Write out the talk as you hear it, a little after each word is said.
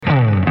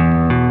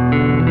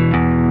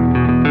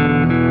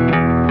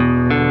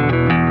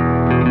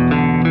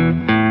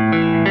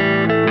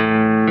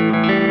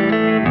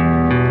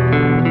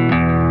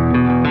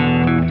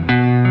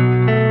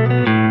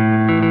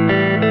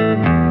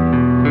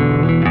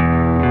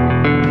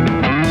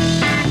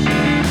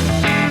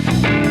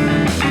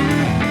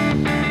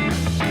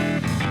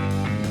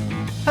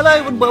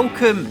and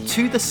welcome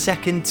to the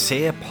Second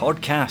Tier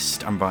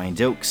Podcast. I'm Brian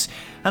Dilks,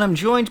 and I'm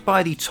joined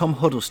by the Tom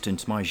Huddleston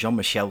to my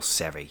Jean-Michel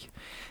Seri.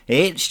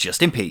 It's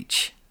Justin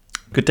Peach.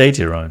 Good day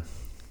to you, Ryan.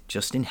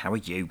 Justin, how are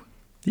you?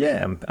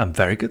 Yeah, I'm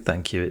very good,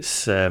 thank you.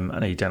 It's I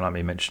know you don't like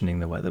me mentioning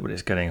the weather, but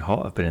it's getting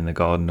hot. I've been in the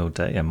garden all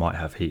day. I might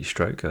have heat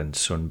stroke and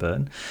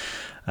sunburn.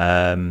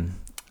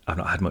 I've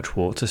not had much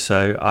water,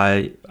 so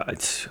I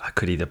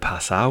could either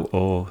pass out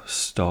or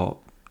start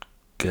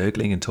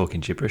gurgling and talking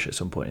gibberish at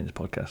some point in this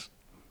podcast.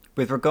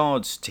 With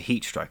regards to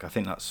heat stroke, I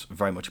think that's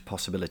very much a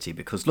possibility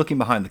because looking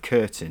behind the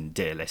curtain,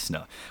 dear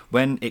listener,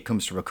 when it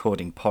comes to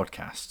recording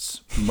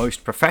podcasts,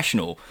 most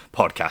professional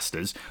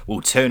podcasters will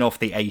turn off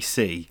the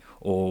AC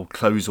or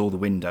close all the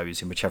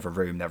windows in whichever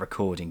room they're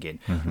recording in,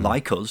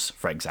 like us,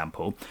 for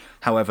example.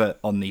 However,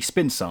 on the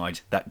spin side,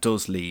 that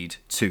does lead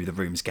to the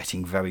rooms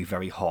getting very,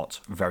 very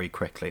hot very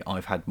quickly.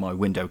 I've had my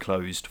window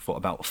closed for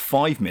about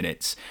 5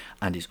 minutes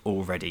and it's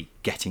already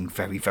getting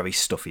very, very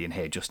stuffy in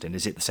here, Justin.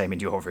 Is it the same in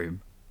your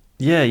room?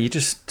 Yeah, you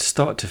just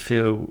start to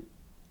feel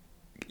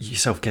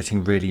yourself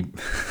getting really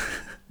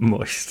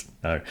moist.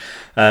 No.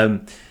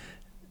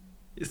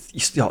 You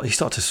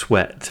start to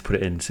sweat, to put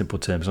it in simple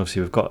terms.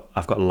 Obviously,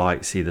 I've got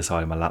lights either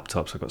side of my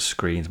laptop, so I've got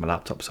screens, my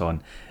laptop's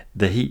on.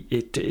 The heat,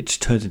 it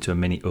just turns into a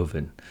mini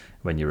oven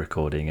when you're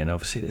recording, and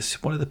obviously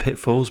it's one of the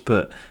pitfalls,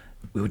 but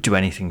we would do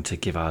anything to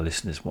give our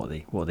listeners what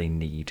they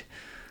need.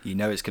 You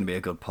know it's going to be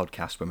a good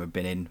podcast when we've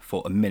been in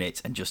for a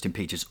minute and Justin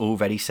Peach has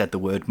already said the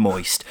word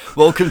moist.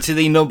 Welcome to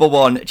the number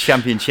one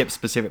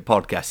championship-specific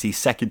podcast, the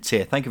Second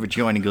Tier. Thank you for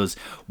joining us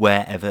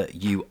wherever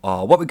you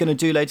are. What we're going to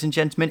do, ladies and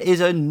gentlemen,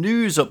 is a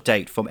news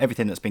update from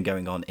everything that's been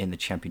going on in the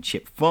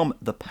championship from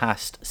the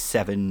past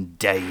 7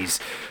 days.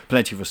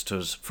 Plenty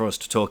for us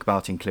to talk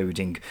about,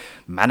 including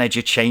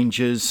manager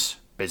changes.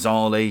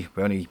 Bizarrely,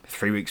 we're only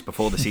 3 weeks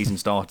before the season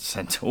starts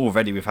and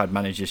already we've had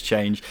managers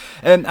change.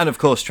 And of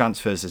course,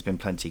 transfers, there's been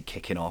plenty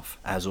kicking off,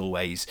 as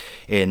always,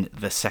 in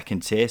the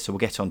second tier. So we'll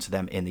get onto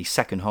them in the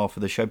second half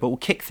of the show. But we'll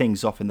kick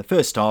things off in the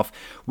first half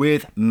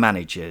with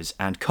managers.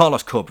 And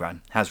Carlos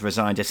Corber has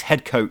resigned as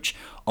head coach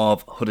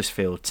of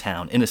Huddersfield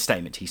Town. In a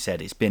statement, he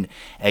said, "It's been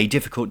a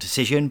difficult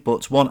decision,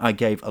 but one I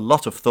gave a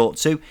lot of thought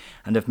to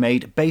and have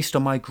made based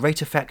on my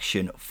great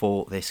affection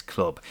for this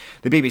club."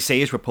 The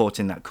BBC is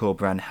reporting that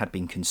Corber had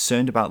been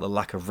concerned about the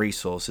lack of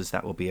resources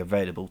that will be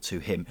available to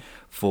him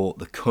for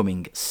the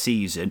coming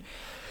season.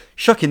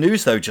 Shocking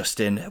news though,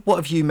 Justin. What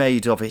have you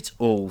made of it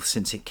all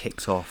since it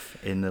kicked off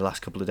in the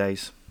last couple of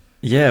days?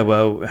 Yeah,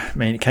 well, I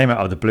mean, it came out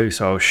of the blue,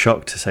 so I was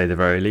shocked to say the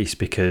very least,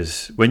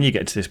 because when you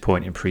get to this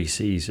point in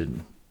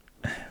pre-season,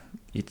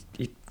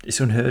 it's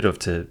unheard of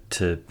for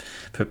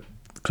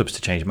clubs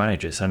to change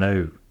managers. I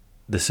know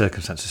the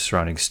circumstances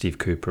surrounding Steve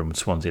Cooper and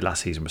Swansea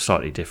last season were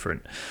slightly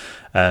different,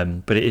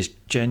 but it is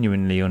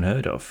genuinely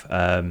unheard of,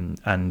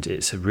 and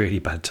it's a really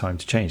bad time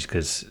to change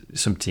because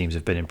some teams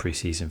have been in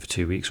pre-season for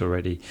 2 weeks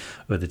already,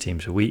 other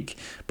teams a week,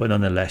 but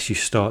nonetheless you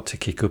start to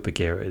kick up a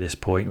gear at this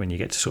point when you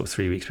get to sort of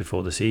 3 weeks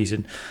before the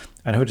season,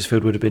 and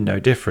Huddersfield would have been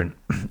no different.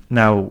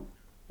 Now,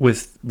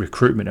 with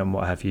recruitment and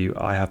what have you,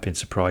 I have been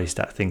surprised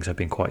that things have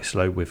been quite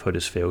slow with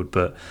Huddersfield,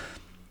 but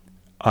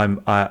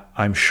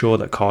I'm sure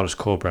that Carlos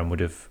Corber would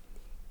have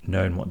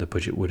known what the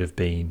budget would have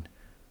been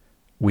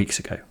weeks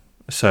ago.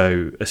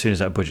 So as soon as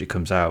that budget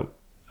comes out,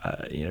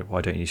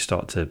 why don't you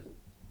start to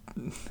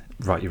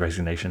write your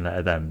resignation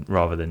letter then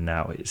rather than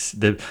now? It's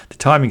the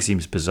timing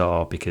seems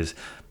bizarre because,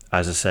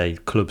 as I say,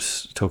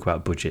 clubs talk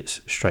about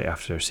budgets straight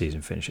after a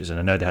season finishes, and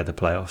I know they had the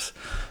playoffs,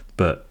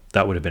 but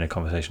that would have been a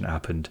conversation that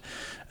happened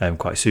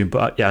quite soon.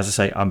 But yeah, as I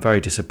say, I'm very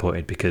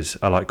disappointed because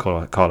I like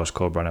Carlos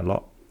Corber a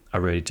lot. I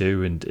really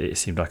do, and it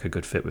seemed like a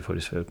good fit with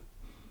Huddersfield.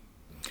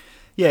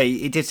 Yeah,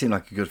 it did seem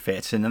like a good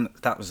fit, and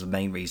that was the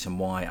main reason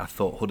why I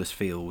thought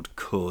Huddersfield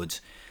could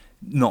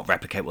not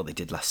replicate what they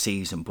did last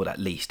season, but at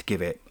least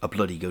give it a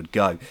bloody good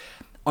go.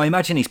 I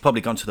imagine he's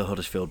probably gone to the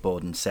Huddersfield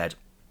board and said,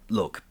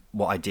 look,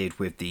 what I did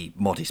with the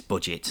modest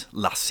budget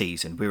last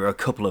season, we were a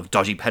couple of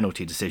dodgy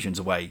penalty decisions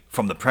away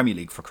from the Premier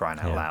League, for crying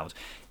out loud.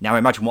 Now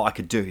imagine what I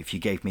could do if you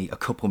gave me a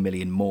couple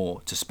million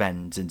more to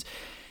spend. And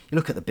you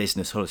look at the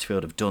business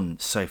Huddersfield have done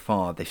so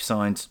far. They've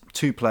signed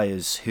 2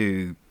 players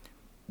who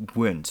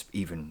weren't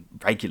even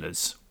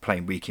regulars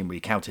playing week in,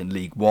 week out in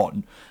League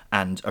One,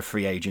 and a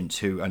free agent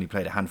who only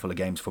played a handful of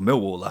games for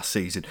Millwall last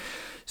season.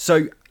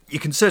 So you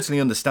can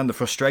certainly understand the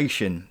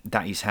frustration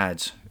that he's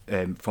had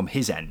from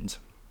his end,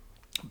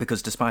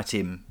 because despite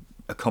him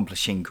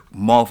accomplishing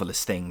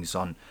marvellous things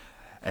on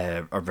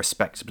a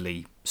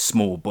respectably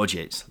small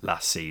budget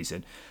last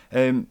season,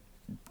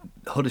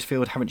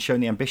 Huddersfield haven't shown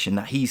the ambition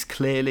that he's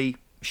clearly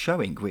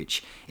showing,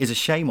 which is a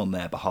shame on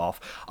their behalf.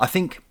 I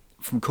think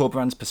from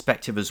Corberan's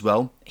perspective as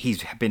well,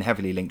 he's been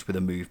heavily linked with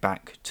a move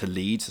back to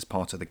Leeds as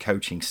part of the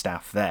coaching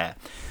staff there.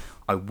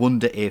 I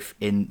wonder if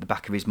in the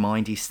back of his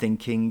mind he's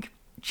thinking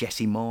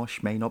Jesse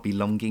Marsh may not be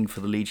longing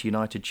for the Leeds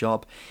United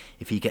job.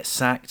 If he gets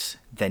sacked,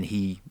 then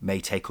he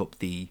may take up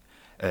the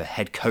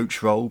head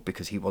coach role,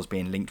 because he was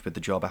being linked with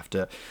the job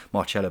after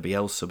Marcelo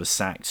Bielsa was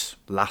sacked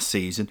last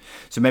season.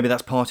 So maybe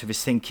that's part of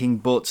his thinking,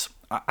 but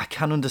I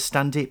can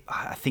understand it.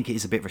 I think it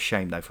is a bit of a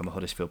shame, though, from a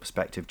Huddersfield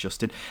perspective,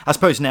 Justin. I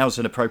suppose now's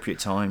an appropriate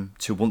time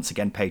to once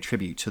again pay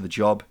tribute to the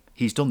job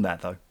he's done there,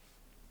 though.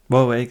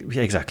 Well,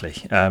 exactly.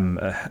 I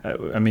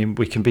mean,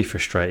 we can be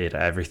frustrated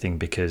at everything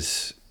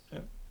because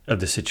of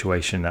the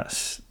situation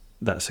that's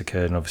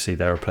occurred, and obviously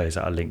there are players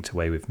that are linked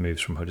away with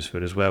moves from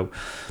Huddersfield as well.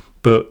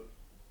 But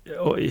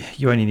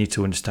you only need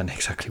to understand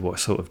exactly what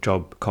sort of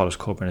job Carlos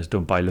Corber has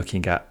done by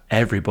looking at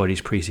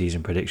everybody's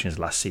pre-season predictions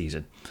last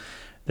season.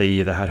 They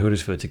either had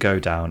Huddersfield to go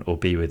down or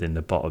be within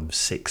the bottom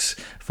 6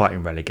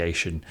 fighting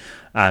relegation,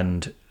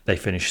 and they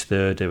finished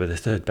third. They were the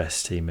third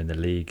best team in the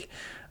league,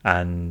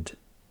 and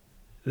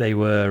they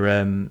were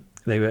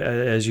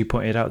as you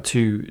pointed out,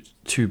 two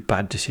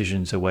bad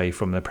decisions away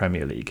from the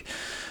Premier League.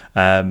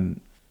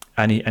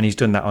 And he's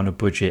done that on a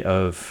budget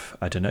of,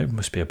 I don't know,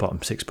 must be a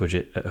bottom 6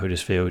 budget at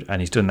Huddersfield, and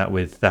he's done that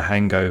with the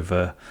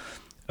hangover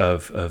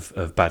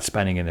of bad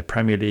spending in the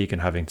Premier League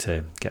and having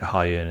to get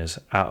high earners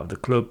out of the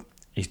club.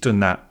 He's done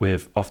that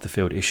with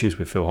off-the-field issues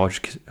with Phil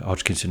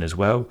Hodgkinson as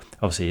well.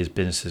 Obviously, his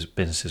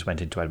businesses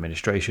went into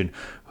administration.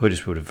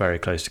 Huddersfield were very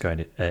close to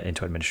going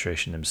into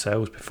administration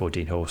themselves before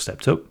Dean Hall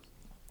stepped up.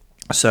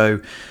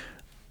 So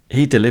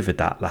he delivered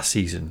that last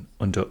season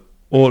under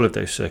all of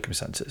those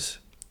circumstances.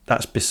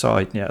 That's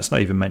beside, that's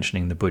not even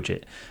mentioning the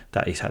budget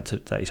that he's had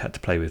to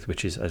play with,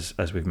 which is,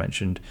 as we've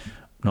mentioned,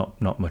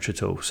 not much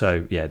at all.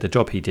 So yeah, the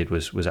job he did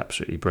was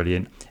absolutely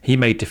brilliant. He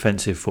made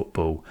defensive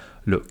football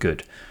look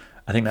good.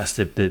 I think that's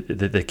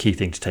the key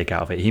thing to take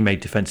out of it. He made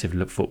defensive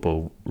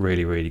football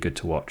really, really good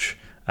to watch,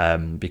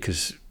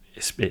 because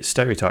it's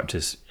stereotyped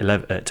as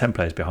 10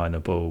 players behind the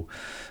ball,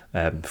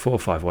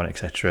 4-5-1,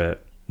 etc.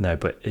 No,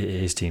 but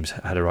his teams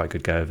had a right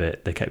good go of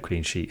it. They kept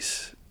clean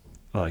sheets.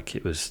 Like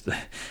it was,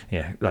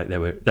 like they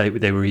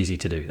were easy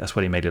to do. That's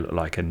what he made it look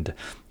like. And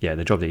yeah,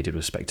 the job that he did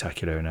was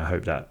spectacular. And I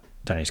hope that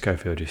Danny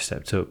Schofield, who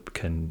stepped up,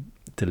 can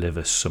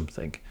deliver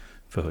something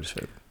for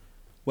Huddersfield.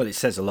 Well, it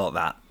says a lot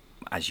that,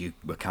 as you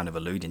were kind of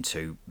alluding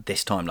to,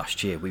 this time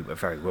last year we were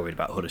very worried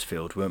about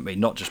Huddersfield, weren't we?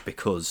 Not just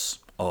because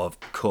of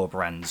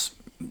Corberan's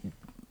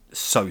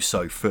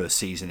so-so first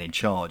season in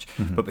charge,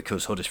 but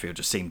because Huddersfield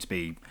just seemed to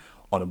be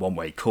on a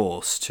one-way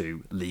course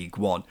to League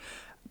One.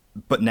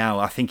 But now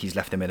I think he's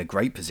left them in a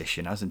great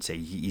position, hasn't he?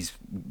 He's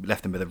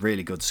left them with a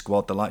really good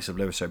squad. The likes of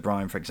Lewis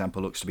O'Brien, for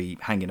example, looks to be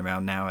hanging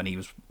around now, and he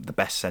was the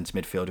best centre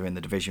midfielder in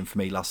the division for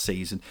me last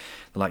season.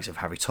 The likes of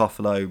Harry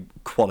Toffolo,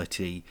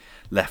 quality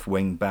left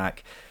wing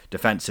back,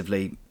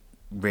 defensively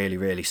really,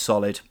 really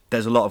solid.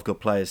 There's a lot of good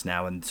players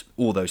now, and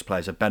all those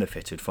players have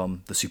benefited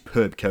from the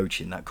superb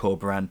coaching that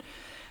Corberan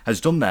has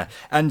done there.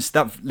 And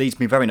that leads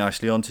me very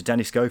nicely on to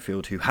Danny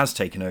Schofield, who has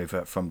taken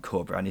over from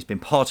Corberan. He's been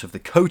part of the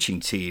coaching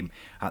team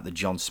at the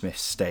John Smith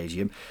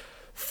Stadium.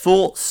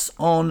 Thoughts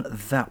on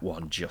that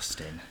one,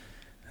 Justin?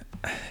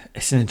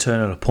 It's an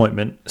internal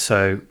appointment,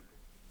 so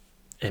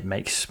it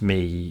makes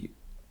me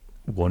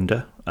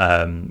wonder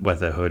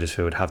whether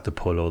Huddersfield have the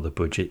pull or the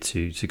budget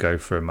to go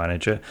for a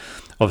manager.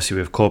 Obviously,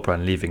 with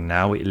Corberan leaving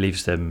now, it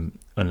leaves them,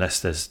 unless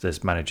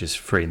there's managers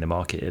free in the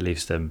market, it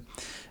leaves them.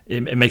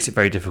 It makes it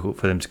very difficult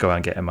for them to go out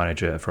and get a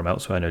manager from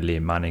elsewhere. I know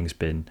Liam Manning's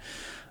been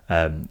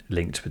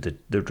linked with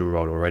the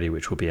role already,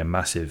 which will be a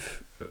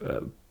massive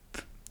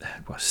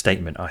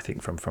statement, I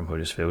think, from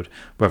Huddersfield.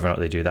 Whether or not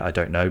they do that, I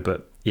don't know.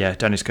 But yeah,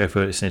 Danny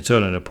Schofield, it's an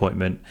internal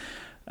appointment.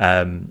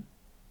 I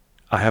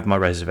have my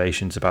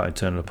reservations about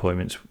internal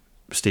appointments.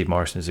 Steve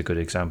Morrison is a good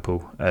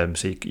example.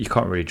 So you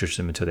can't really judge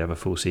them until they have a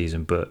full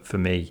season. But for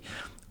me,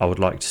 I would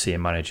like to see a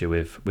manager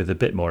with a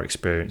bit more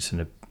experience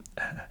and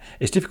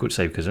it's difficult to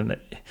say because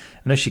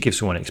unless you give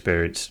someone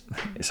experience,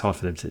 it's hard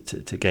for them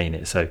to gain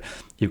it. So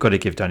you've got to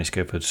give Danny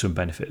Schofield some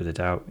benefit of the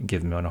doubt and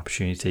give him an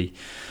opportunity.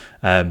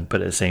 But at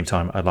the same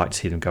time, I'd like to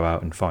see them go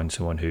out and find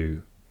someone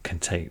who can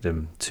take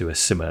them to a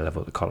similar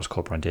level that Carlos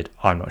Corberan did.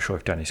 I'm not sure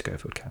if Danny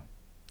Schofield can.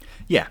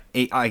 Yeah,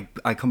 I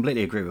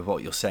completely agree with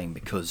what you're saying,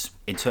 because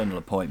internal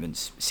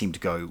appointments seem to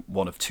go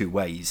one of two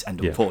ways,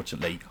 and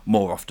unfortunately,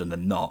 more often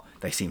than not,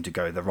 they seem to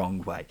go the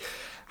wrong way.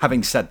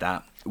 Having said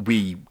that,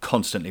 we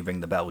constantly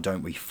ring the bell,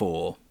 don't we,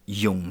 for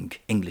young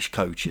English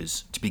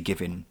coaches to be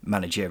given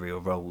managerial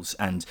roles,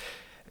 and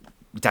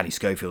Danny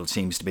Schofield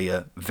seems to be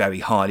a very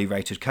highly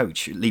rated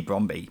coach. Lee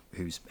Bromby,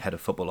 who's head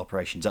of football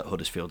operations at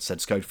Huddersfield,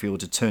 said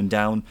Schofield had turned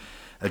down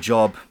a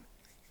job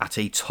at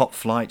a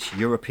top-flight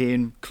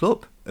European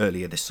club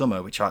earlier this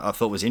summer, which I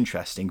thought was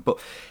interesting. But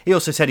he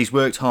also said he's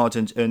worked hard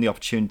and earned the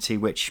opportunity,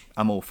 which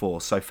I'm all for.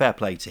 So fair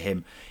play to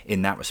him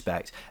in that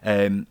respect.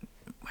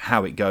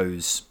 How it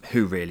goes,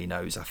 who really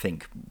knows? I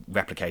think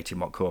replicating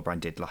what Corberan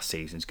did last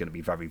season is going to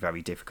be very,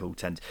 very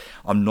difficult. And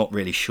I'm not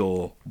really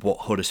sure what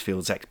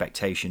Huddersfield's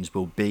expectations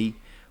will be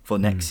for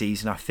next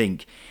season. I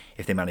think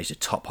if they manage a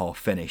top half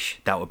finish,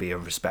 that would be a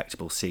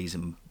respectable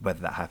season.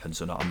 Whether that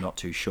happens or not, I'm not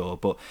too sure.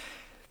 But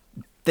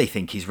they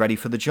think he's ready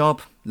for the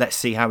job. Let's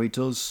see how he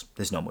does.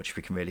 There's not much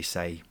we can really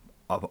say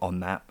on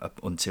that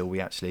until we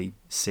actually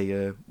see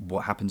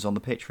what happens on the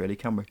pitch, really,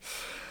 can we?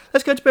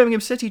 Let's go to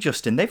Birmingham City,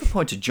 Justin. They've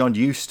appointed John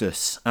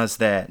Eustace as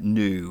their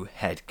new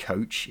head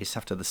coach. It's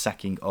after the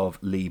sacking of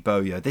Lee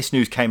Bowyer. This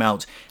news came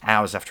out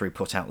hours after he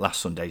put out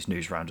last Sunday's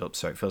news roundup,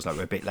 so it feels like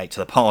we're a bit late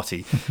to the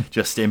party,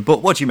 Justin.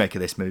 But what do you make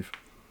of this move?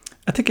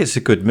 I think it's a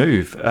good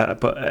move,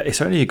 but it's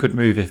only a good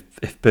move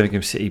if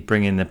Birmingham City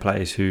bring in the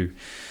players who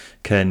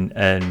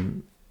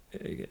can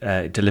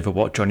deliver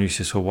what John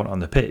Eustace will want on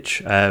the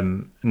pitch.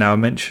 Now, I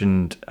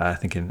mentioned, I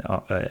think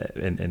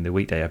in the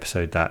weekday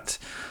episode, that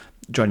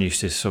John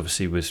Eustace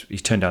obviously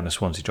he's turned down the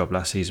Swansea job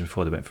last season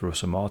before they went for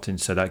Russell Martin,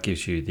 so that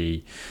gives you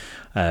the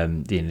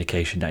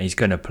indication that he's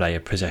going to play a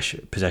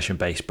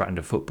possession-based brand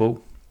of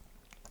football.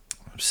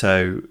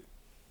 So,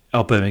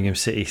 are Birmingham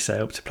City set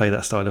up to play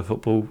that style of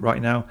football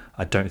right now?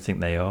 I don't think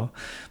they are.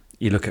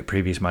 You look at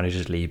previous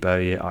managers, Lee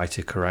Bowyer,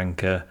 Aitor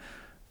Karanka,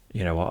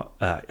 you know what,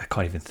 I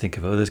can't even think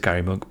of others,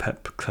 Gary Monk,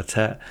 Pep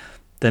Clotet.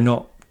 They're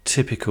not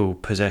typical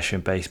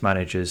possession-based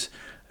managers,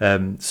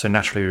 so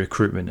naturally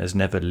recruitment has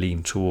never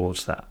leaned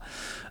towards that.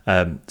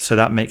 So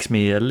that makes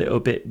me a little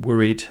bit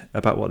worried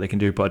about what they can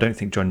do, but I don't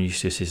think John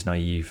Eustace is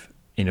naive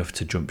enough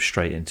to jump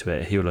straight into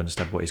it. He'll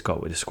understand what he's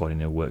got with the squad and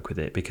he'll work with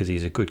it because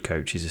he's a good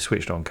coach. He's a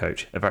switched-on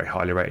coach, a very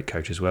highly rated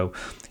coach as well.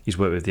 He's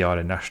worked with the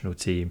Ireland national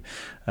team,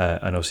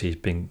 and obviously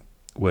he's been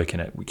working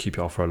at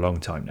QPR for a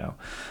long time now.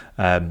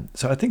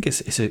 So I think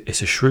it's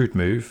a shrewd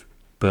move,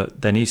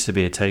 but there needs to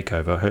be a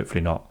takeover.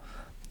 Hopefully not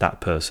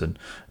that person,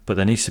 but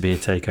there needs to be a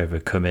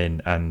takeover come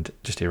in and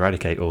just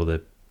eradicate all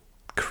the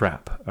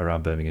crap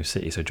around Birmingham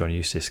City, so John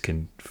Eustace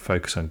can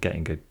focus on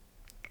getting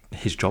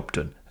his job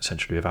done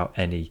essentially without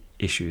any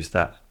issues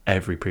that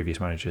every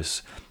previous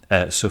manager's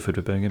suffered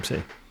with Birmingham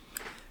City.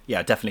 Yeah,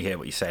 I definitely hear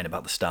what you're saying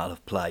about the style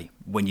of play.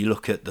 When you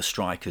look at the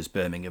strikers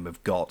Birmingham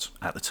have got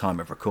at the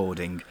time of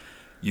recording,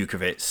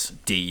 Jukovic,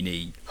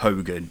 Deeney,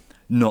 Hogan,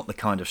 not the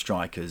kind of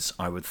strikers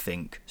I would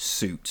think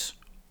suit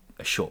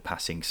a short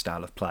passing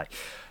style of play.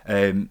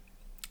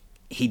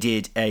 He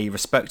did a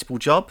respectable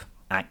job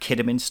at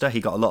Kidderminster. He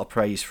got a lot of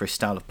praise for his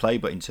style of play,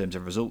 but in terms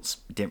of results,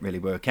 it didn't really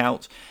work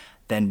out.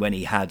 Then when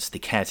he had the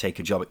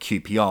caretaker job at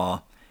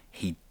QPR,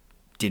 he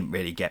didn't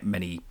really get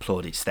many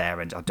plaudits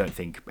there, and I don't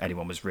think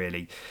anyone was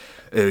really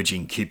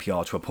urging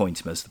QPR to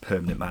appoint him as the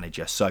permanent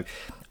manager. So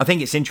I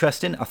think it's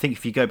interesting. I think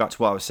if you go back to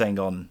what I was saying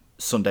on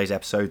Sunday's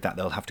episode, that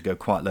they'll have to go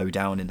quite low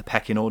down in the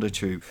pecking order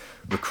to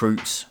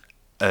recruit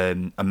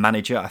a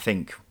manager. I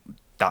think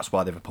that's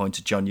why they've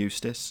appointed John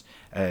Eustace,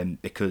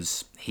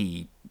 because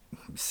he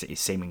is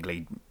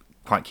seemingly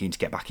quite keen to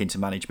get back into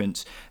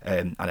management,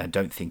 and I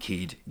don't think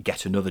he'd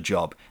get another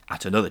job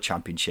at another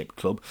championship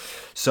club.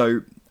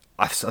 So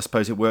I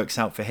suppose it works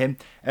out for him.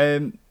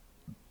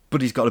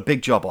 But he's got a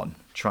big job on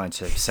trying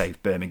to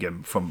save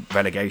Birmingham from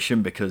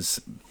relegation, because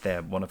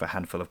they're one of a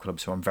handful of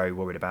clubs who I'm very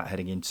worried about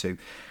heading into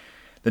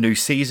the new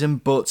season.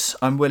 But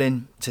I'm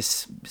willing to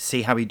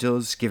see how he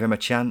does, give him a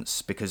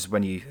chance, because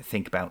when you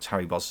think about how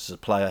he was as a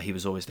player, he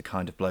was always the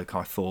kind of bloke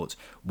I thought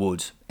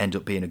would end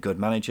up being a good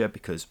manager,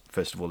 because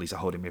first of all, he's a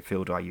holding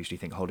midfielder. I usually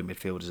think holding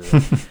midfielders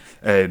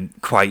are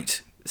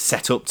quite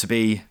set up to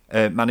be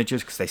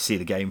managers, because they see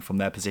the game from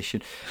their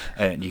position,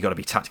 and you've got to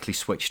be tactically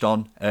switched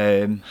on,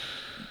 and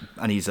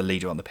he's a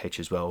leader on the pitch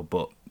as well.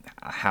 But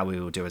how he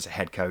will do as a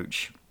head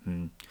coach,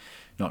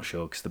 not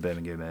sure, because the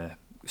Birmingham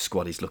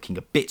squad is looking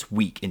a bit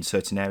weak in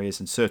certain areas,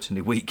 and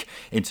certainly weak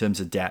in terms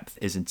of depth,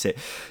 isn't it?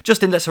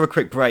 Justin, let's have a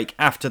quick break.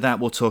 After that,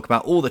 we'll talk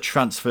about all the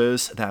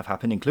transfers that have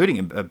happened, including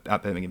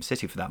at Birmingham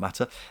City for that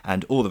matter,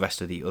 and all the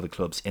rest of the other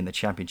clubs in the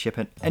Championship,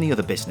 and any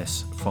other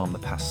business from the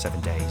past 7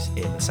 days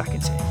in the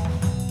second tier.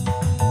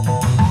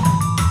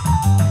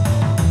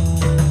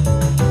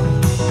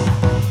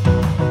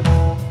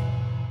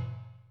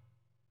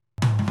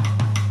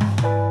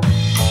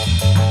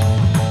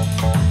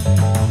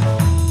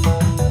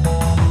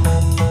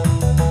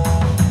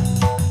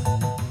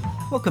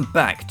 Welcome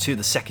back to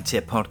the Second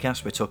Tier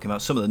Podcast. We're talking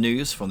about some of the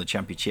news from the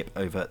Championship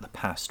over the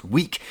past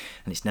week,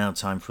 and it's now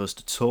time for us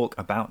to talk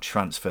about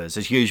transfers.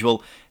 As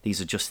usual,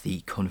 these are just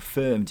the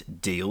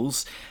confirmed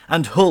deals,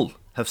 and Hull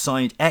have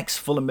signed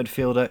ex-Fulham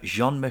midfielder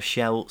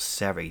Jean-Michel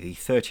Seri. The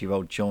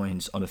 30-year-old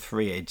joins on a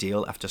 3-year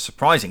deal after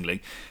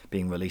surprisingly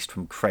being released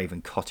from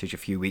Craven Cottage a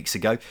few weeks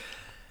ago.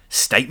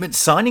 Statement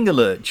signing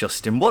alert,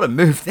 Justin. What a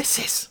move this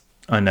is.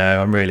 I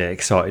know, I'm really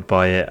excited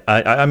by it.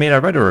 I mean, I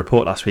read a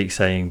report last week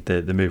saying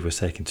that the move was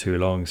taking too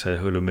long, so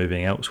Hull are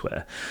moving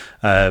elsewhere.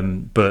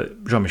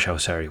 But Jean-Michel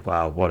Seri,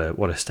 wow, what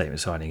a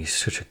statement signing. He's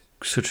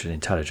such an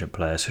intelligent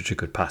player, such a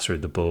good passer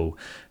of the ball,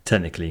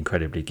 technically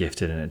incredibly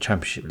gifted, and at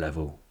championship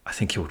level, I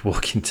think he would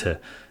walk into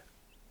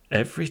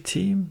every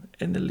team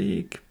in the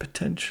league,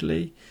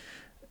 potentially.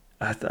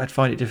 I'd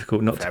find it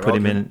difficult not to put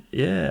him in.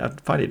 Yeah, I'd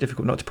find it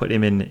difficult not to put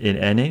him in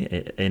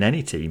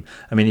any team.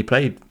 I mean, he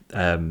played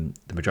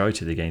the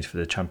majority of the games for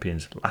the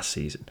champions last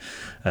season,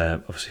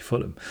 obviously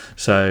Fulham.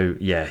 So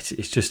yeah,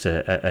 it's just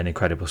an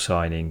incredible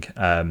signing,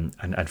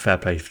 and fair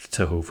play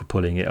to Hull for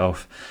pulling it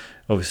off.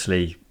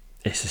 Obviously,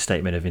 it's a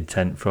statement of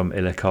intent from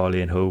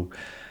Ilakali and Hull.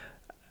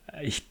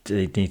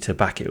 They need to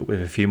back it up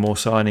with a few more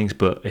signings,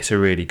 but it's a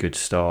really good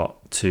start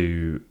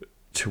to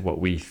what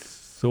we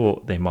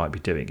thought they might be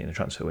doing in the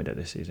transfer window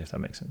this season, if that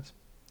makes sense.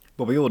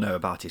 Well, we all know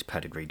about his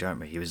pedigree, don't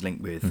we? He was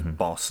linked with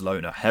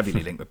Barcelona,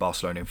 heavily linked with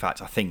Barcelona. In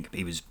fact, I think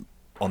he was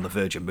on the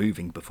verge of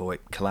moving before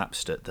it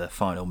collapsed at the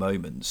final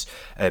moments.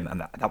 And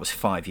that was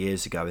 5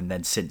 years ago. And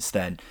then since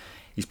then,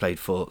 he's played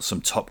for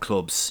some top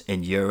clubs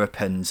in Europe.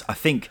 And I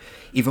think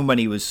even when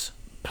he was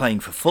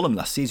playing for Fulham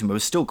last season, we were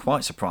still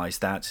quite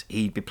surprised that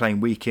he'd be playing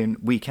week in,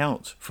 week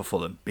out for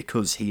Fulham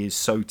because he is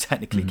so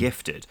technically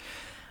gifted.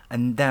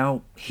 And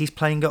now he's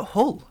playing at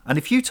Hull. And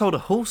if you told a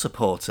Hull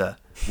supporter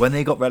when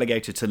they got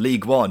relegated to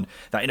League One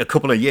that in a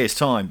couple of years'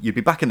 time you'd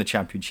be back in the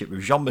Championship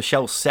with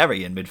Jean-Michel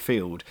Seri in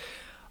midfield,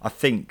 I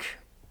think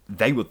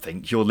they would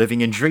think you're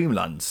living in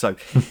dreamland. So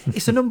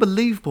it's an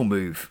unbelievable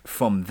move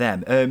from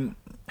them.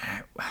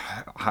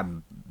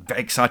 I'm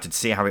very excited to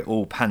see how it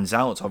all pans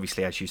out.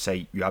 Obviously, as you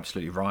say, you're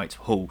absolutely right.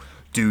 Hull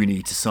do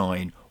need to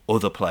sign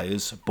other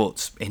players,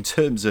 but in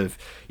terms of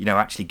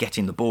actually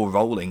getting the ball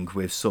rolling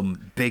with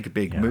some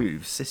big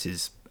moves, this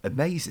is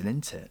amazing,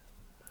 isn't it?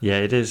 Yeah,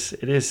 it is.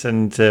 It is,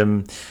 and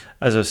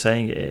as I was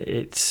saying,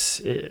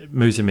 it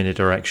moves them in a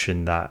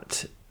direction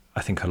that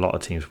I think a lot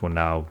of teams will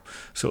now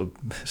sort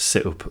of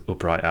sit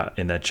upright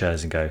in their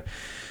chairs and go,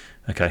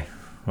 okay,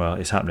 well,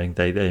 it's happening.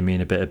 They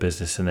mean a bit of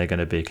business, and they're going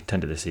to be a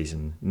contender this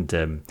season,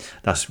 and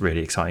that's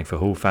really exciting for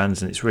Hull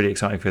fans, and it's really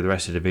exciting for the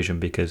rest of the division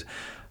because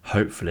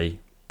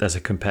hopefully there's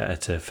a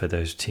competitor for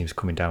those teams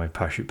coming down with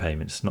parachute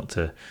payments. Not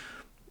to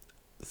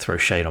throw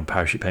shade on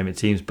parachute payment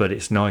teams, but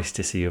it's nice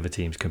to see other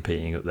teams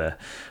competing up there,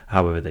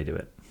 however they do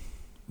it.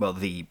 Well,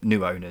 the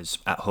new owners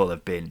at Hull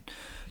have been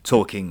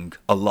talking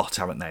a lot,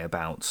 haven't they,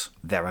 about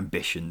their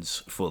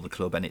ambitions for the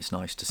club, and it's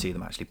nice to see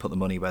them actually put the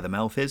money where the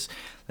mouth is.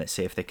 Let's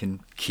see if they can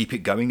keep it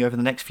going over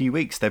the next few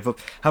weeks. They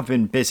have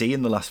been busy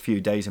in the last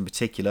few days in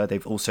particular.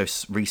 They've also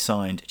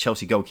re-signed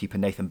Chelsea goalkeeper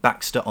Nathan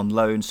Baxter on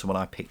loan, someone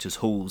I picked as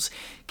Hull's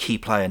key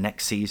player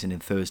next season in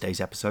Thursday's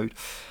episode,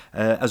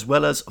 as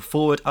well as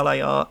forward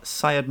Al-Ayar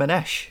Syed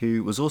Manesh,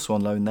 who was also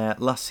on loan there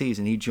last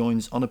season. He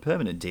joins on a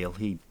permanent deal.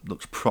 He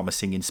looks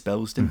promising in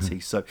spells, didn't he?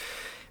 So it'll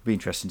be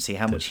interesting to see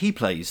how much he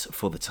plays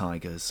for the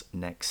Tigers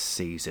next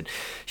season.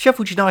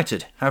 Sheffield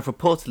United have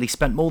reportedly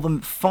spent more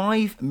than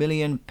 £5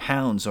 million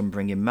on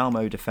bringing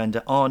Malmo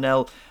defender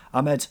Arnel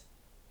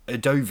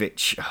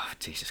Ahmedovic. Oh,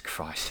 Jesus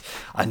Christ.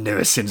 I knew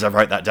as soon as I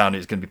wrote that down it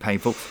was going to be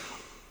painful.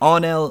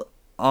 Arnel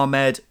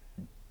Ahmedovic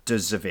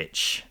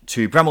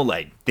to Bramall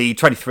Lane. The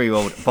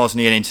 23-year-old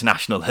Bosnian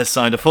international has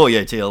signed a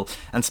 4-year deal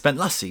and spent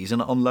last season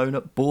on loan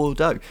at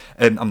Bordeaux.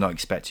 I'm not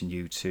expecting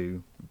you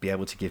to be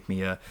able to give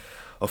me a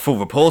full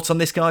report on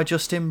this guy,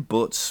 Justin,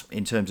 but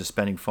in terms of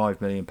spending £5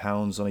 million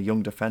on a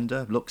young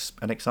defender, looks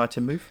an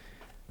exciting move.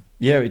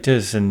 Yeah, it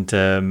does, and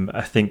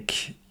I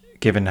think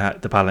given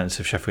the balance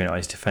of Sheffield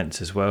United's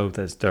defence as well,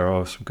 there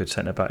are some good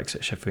centre-backs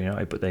at Sheffield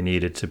United, but they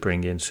needed to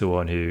bring in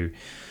someone who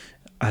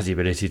has the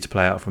ability to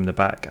play out from the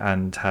back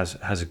and has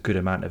a good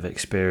amount of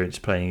experience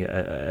playing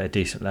at a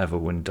decent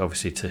level, and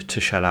obviously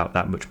to shell out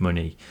that much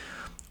money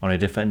on a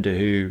defender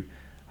who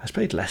has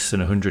played less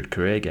than 100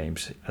 career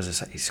games. As I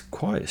say, it's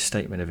quite a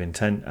statement of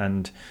intent,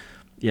 and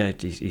yeah,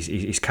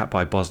 he's capped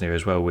by Bosnia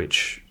as well,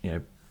 which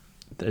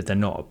they're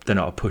not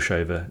a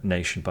pushover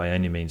nation by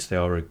any means.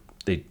 They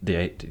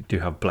do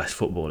have blessed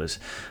footballers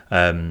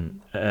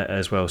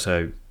as well.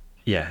 So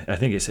yeah, I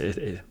think it's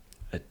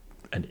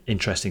an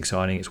interesting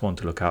signing. It's one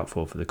to look out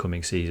for the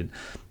coming season.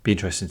 Be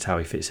interesting to how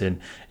he fits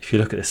in. If you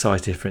look at the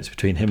size difference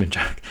between him and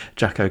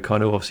Jack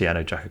O'Connell, obviously I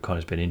know Jack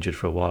O'Connor's been injured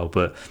for a while,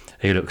 but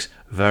he looks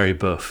very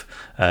buff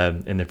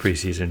in the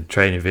pre-season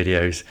training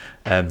videos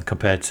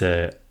compared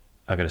to,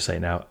 I'm going to say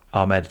now,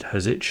 Ahmed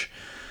Hazic.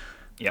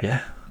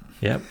 Yep.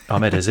 Yeah,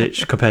 Ahmed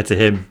Hazic. Compared to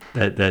him,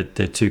 they're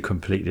two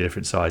completely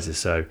different sizes.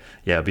 So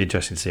yeah, it'll be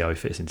interesting to see how he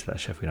fits into that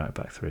Sheffield United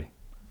back three.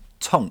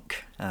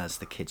 Tonk, as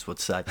the kids would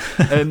say.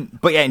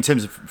 But yeah, in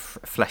terms of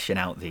fleshing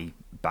out the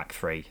back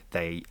three,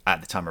 they,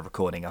 at the time of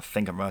recording, I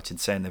think I'm right in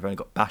saying they've only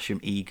got Basham,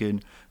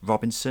 Egan,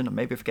 Robinson, and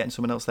maybe forgetting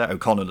someone else there,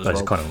 O'Connell as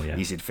well. O'Connell, yeah.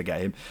 Easy to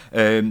forget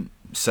him.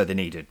 So they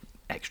needed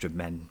extra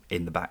men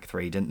in the back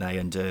three, didn't they?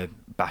 And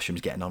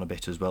Basham's getting on a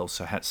bit as well,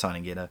 so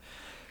signing in a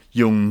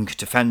young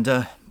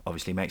defender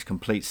obviously makes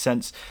complete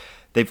sense.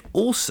 They've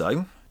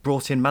also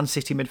brought in Man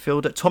City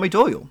midfielder Tommy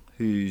Doyle,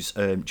 who's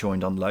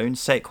joined on loan.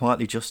 Say it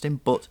quietly, Justin,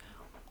 but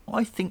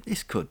I think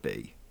this could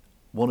be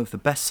one of the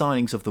best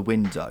signings of the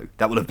window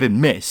that will have been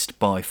missed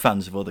by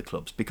fans of other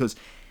clubs, because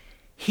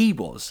he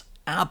was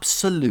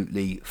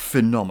absolutely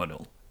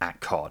phenomenal at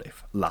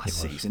Cardiff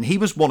last season. He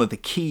was one of the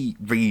key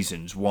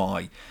reasons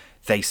why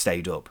they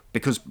stayed up,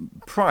 because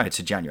prior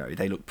to January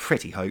they looked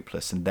pretty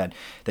hopeless, and then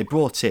they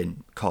brought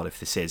in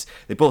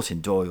they brought in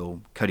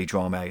Doyle, Cody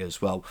Drame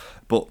as well,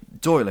 but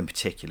Doyle in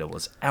particular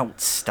was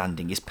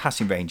outstanding. His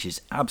passing range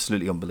is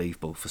absolutely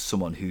unbelievable for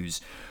someone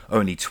who's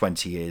only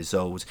 20 years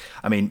old.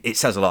 I mean, it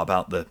says a lot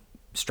about the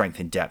strength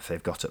in depth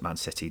they've got at Man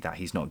City that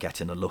he's not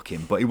getting a look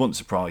in, but it wouldn't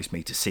surprise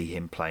me to see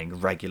him playing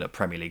regular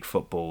Premier League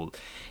football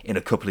in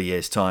a couple of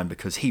years' time,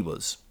 because he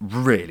was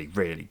really,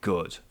 really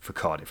good for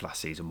Cardiff last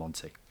season,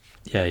 wasn't he?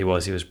 Yeah, he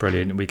was. He was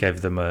brilliant. We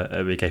gave him a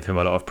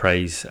lot of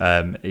praise.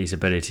 His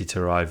ability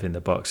to arrive in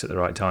the box at the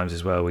right times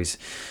as well.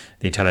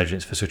 The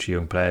intelligence for such a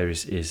young player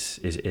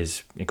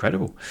is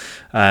incredible.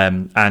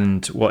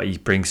 And what he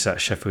brings to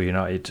that Sheffield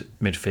United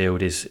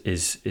midfield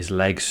is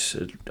legs,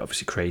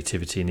 obviously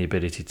creativity and the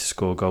ability to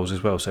score goals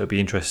as well. So it'll be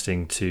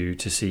interesting to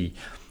see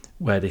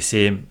where they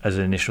see him as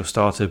an initial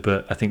starter.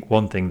 But I think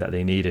one thing that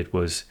they needed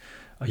was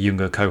a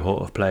younger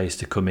cohort of players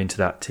to come into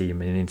that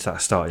team and into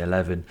that starting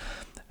 11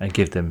 and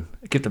give them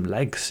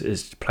legs,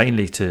 as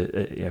plainly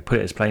to put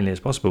it as plainly as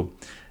possible.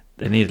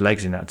 They need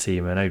legs in that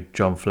team. I know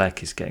John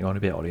Fleck is getting on a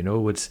bit. Ollie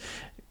Norwood's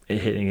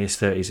hitting his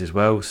 30s as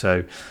well.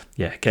 So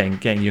yeah,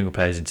 getting younger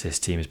players into this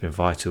team has been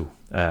vital.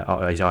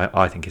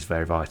 I think it's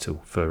very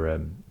vital for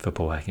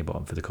Paul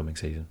Heckingbottom for the coming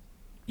season.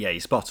 Yeah,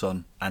 you're spot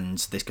on, and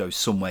this goes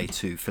some way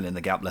to fill in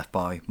the gap left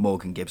by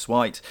Morgan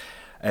Gibbs-White.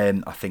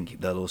 I think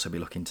they'll also be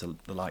looking to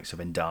the likes of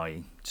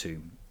Ndiaye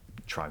to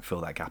try and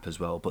fill that gap as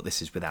well, but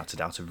this is without a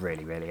doubt a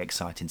really, really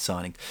exciting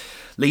signing.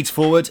 Leeds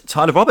forward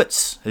Tyler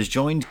Roberts has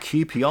joined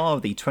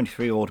QPR. The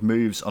 23-year-old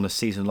moves on a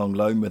season-long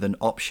loan with an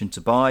option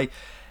to buy.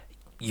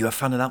 You a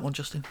fan of that one,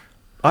 Justin?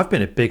 I've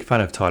been a big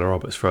fan of Tyler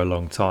Roberts for a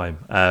long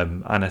time,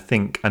 and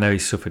I know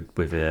he's suffered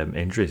with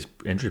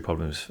injury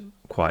problems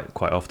quite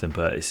often,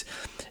 but it's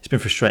been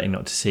frustrating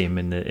not to see him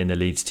in the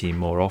Leeds team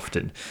more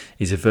often.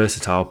 He's a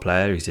versatile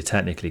player, he's a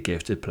technically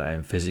gifted player,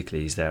 and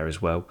physically he's there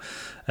as well.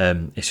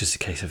 It's just a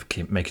case of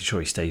making sure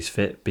he stays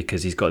fit,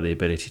 because he's got the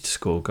ability to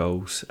score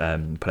goals,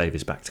 play with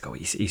his back to goal.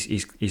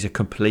 He's a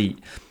complete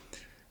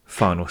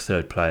final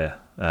third player,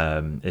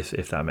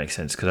 if that makes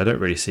sense, because I don't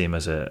really see him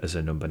as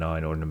a number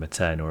 9 or a number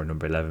 10 or a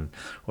number 11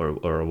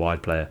 or a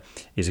wide player.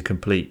 He's a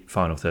complete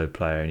final third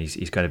player, and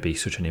he's going to be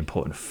such an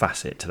important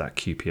facet to that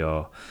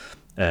QPR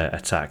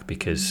attack,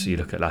 because you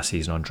look at last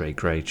season, Andre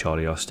Gray,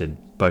 Charlie Austin,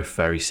 both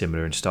very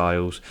similar in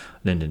styles.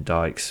 Lyndon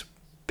Dykes,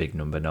 big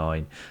number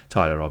 9.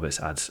 Tyler Roberts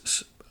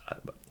adds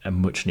a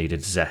much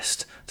needed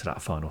zest to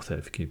that final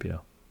third for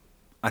QPR.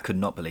 I could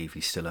not believe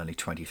he's still only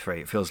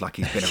 23. It feels like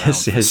he's been around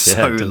for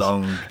so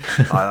long.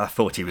 I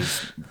thought he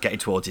was getting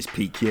towards his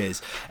peak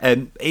years.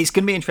 It's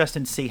going to be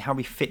interesting to see how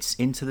he fits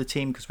into the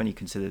team, because when you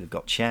consider they've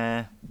got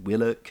Chair,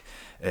 Willock,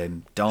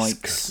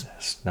 Dykes.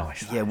 That's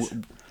nice. Yeah,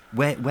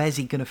 where's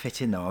he going to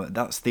fit in, though?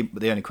 That's the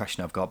only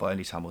question I've got, but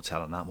only time will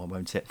tell on that one,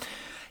 won't it?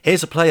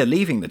 Here's a player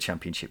leaving the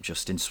Championship,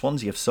 Justin.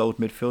 Swansea have sold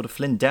midfielder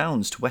Flynn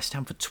Downs to West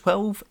Ham for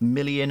 £12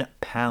 million.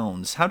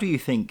 How do you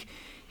think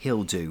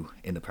he'll do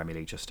in the Premier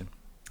League, Justin?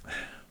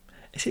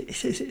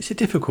 It's a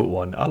difficult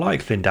one. I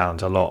like Flynn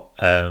Downs a lot.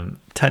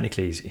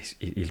 Technically,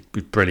 he's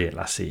brilliant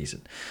last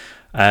season.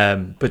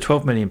 But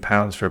 £12 million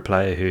for a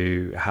player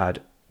who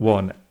had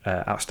one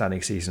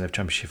outstanding season of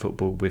Championship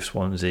football with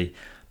Swansea,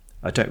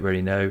 I don't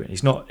really know.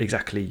 He's not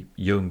exactly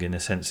young in the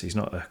sense he's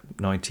not a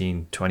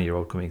 19,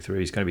 20-year-old coming through.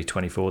 He's going to be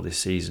 24 this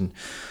season.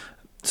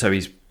 So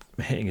he's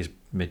hitting his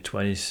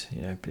mid-20s.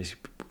 You know,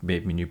 me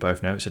and you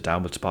both know it's a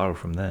downward spiral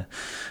from there.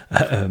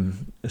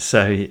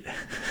 So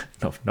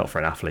not for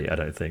an athlete, I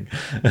don't think.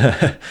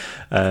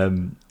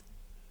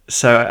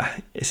 So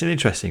it's an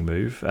interesting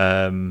move.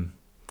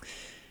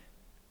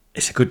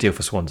 It's a good deal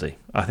for Swansea.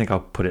 I think I'll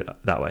put it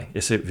that way.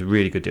 It's a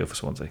really good deal for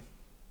Swansea.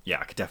 Yeah,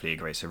 I could definitely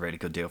agree. It's a really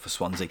good deal for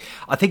Swansea.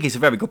 I think he's a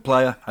very good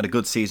player. Had a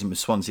good season with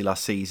Swansea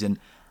last season.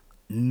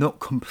 Not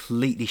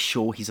completely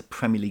sure he's a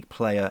Premier League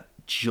player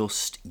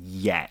just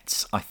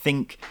yet. I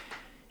think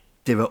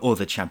there are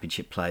other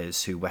Championship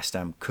players who West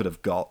Ham could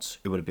have got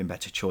who would have been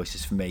better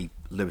choices for me.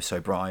 Lewis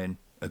O'Brien,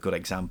 a good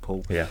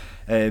example. Yeah.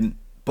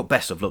 But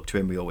best of luck to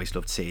him. We always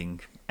loved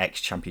seeing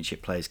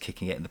ex-Championship players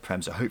kicking it in the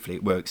Prem, so hopefully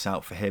it works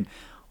out for him.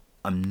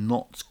 I'm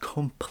not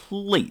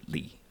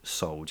completely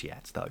sold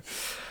yet, though.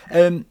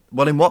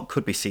 Well, in what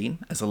could be seen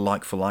as a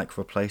like-for-like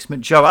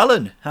replacement, Joe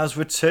Allen has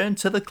returned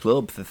to the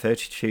club. The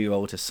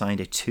 32-year-old has signed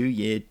a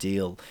 2-year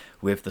deal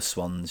with the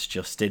Swans,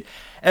 Justin.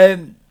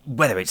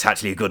 Whether it's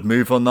actually a good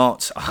move or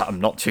not, I'm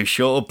not too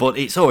sure, but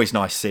it's always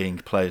nice seeing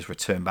players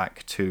return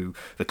back to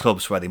the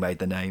clubs where they made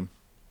their name.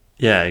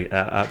 Yeah,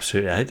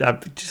 absolutely.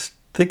 I'm just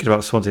thinking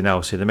about Swansea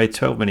now. So they made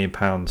 £12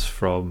 million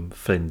from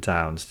Flynn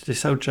Downs. Did they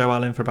sell Joe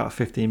Allen for about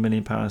 £15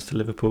 million to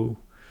Liverpool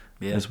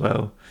as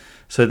well?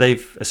 So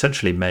they've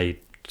essentially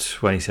made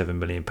 £27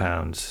 million,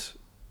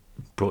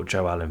 brought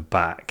Joe Allen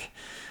back.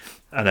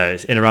 I know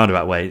it's in a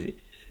roundabout way.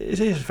 It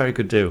is a very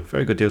good deal.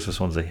 Very good deals for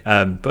Swansea.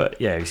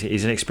 But yeah,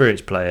 he's an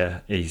experienced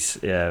player.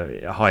 He's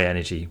a high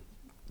energy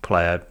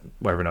player.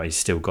 Whether or not he's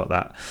still got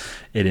that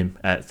in him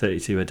at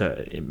 32,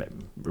 it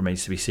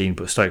remains to be seen.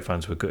 But Stoke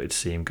fans were gutted to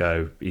see him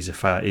go. He's a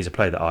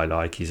player that I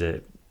like. He's a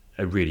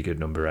really good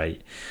number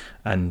 8,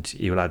 and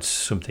he will add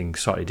something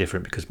slightly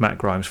different, because Matt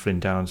Grimes,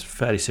 Flynn Downs,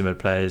 fairly similar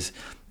players.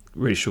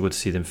 Really struggled to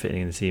see them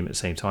fitting in the team at the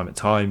same time at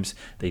times.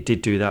 They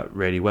did do that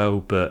really well,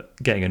 but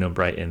getting a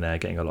number 8 in there,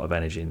 getting a lot of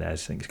energy in there, I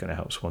think is going to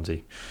help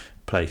Swansea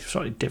play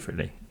slightly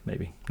differently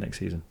maybe next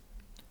season.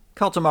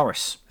 Carlton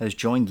Morris has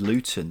joined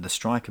Luton. The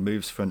striker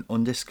moves for an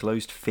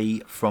undisclosed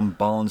fee from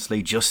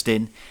Barnsley.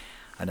 Justin,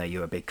 I know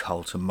you're a big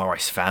Carlton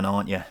Morris fan,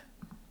 aren't you?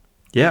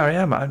 Yeah, I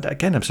am.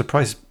 Again, I'm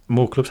surprised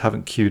more clubs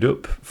haven't queued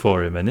up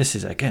for him. And this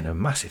is, again, a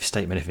massive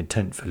statement of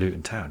intent for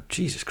Luton Town.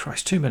 Jesus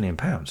Christ, £2 million.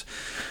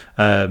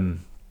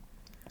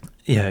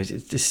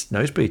 It's just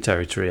nosebleed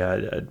territory.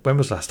 When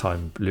was the last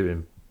time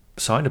Luton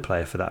signed a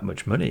player for that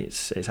much money?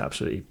 It's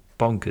absolutely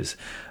bonkers.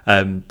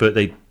 But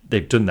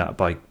they've done that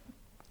by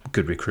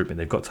good recruitment.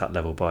 They've got to that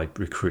level by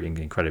recruiting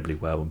incredibly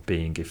well and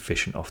being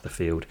efficient off the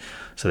field.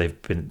 So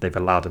they've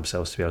allowed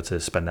themselves to be able to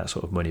spend that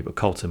sort of money. But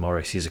Colton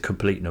Morris, he's a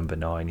complete number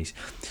 9. He's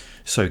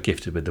so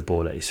gifted with the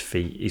ball at his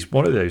feet. He's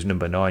one of those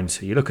number 9s.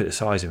 So you look at the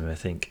size of him and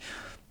think,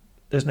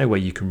 there's no way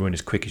you can run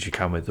as quick as you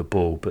can with the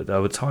ball. But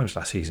there were times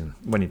last season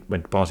when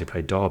Barnsley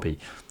played Derby, he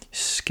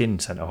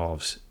skinned centre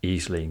halves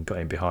easily and got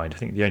in behind. I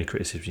think the only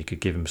criticism you could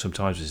give him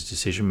sometimes was his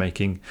decision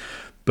making,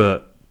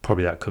 but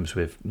probably that comes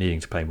with needing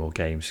to play more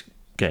games,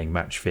 getting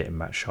match fit and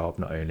match sharp,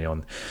 not only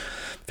on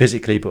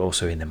physically but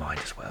also in the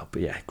mind as well.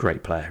 But yeah,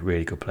 great player,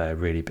 really good player,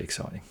 really big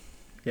signing.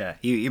 Yeah,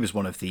 he was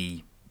one of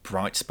the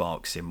bright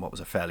sparks in what was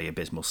a fairly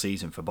abysmal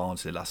season for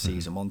Barnsley last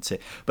season, wasn't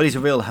it? But he's a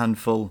real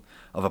handful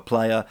of a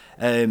player.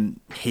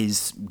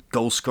 His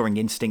goal-scoring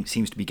instinct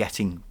seems to be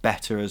getting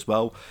better as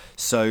well.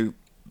 So,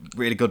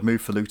 really good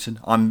move for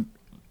Luton. I'm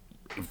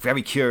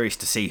very curious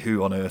to see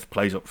who on earth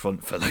plays up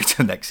front for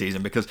Luton next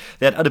season, because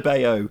they had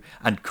Adebayo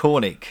and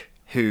Cornick,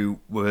 who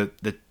were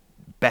the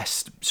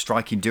best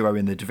striking duo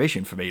in the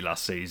division for me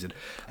last season,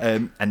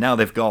 and now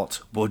they've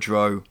got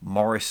Woodrow,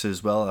 Morris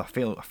as well. I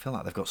feel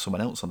like they've got someone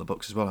else on the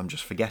books as well. I'm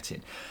just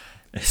forgetting.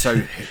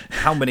 So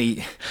how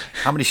many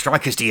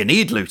strikers do you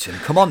need, Luton?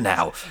 Come on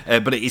now.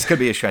 But it's going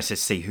to be interesting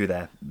to see who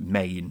their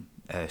main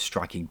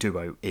striking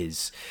duo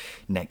is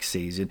next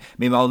season.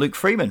 Meanwhile, Luke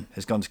Freeman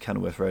has gone to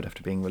Kenilworth Road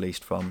after being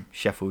released from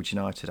Sheffield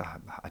United.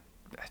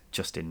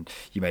 Justin,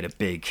 you made a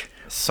big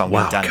song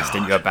and dance,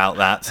 didn't you, about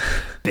that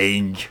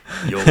being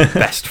your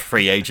best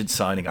free agent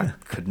signing? I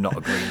could not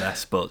agree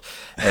less, but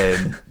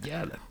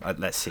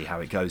let's see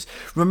how it goes.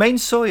 Romain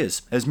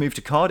Sawyers has moved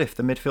to Cardiff.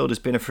 The midfielder has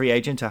been a free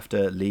agent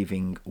after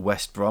leaving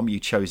West Brom. You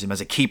chose him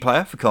as a key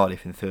player for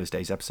Cardiff in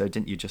Thursday's episode,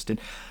 didn't you, Justin?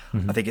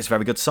 Mm-hmm. I think it's a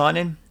very good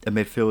signing. A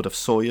midfield of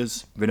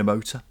Sawyers,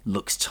 Rinomota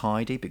looks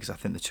tidy, because I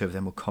think the two of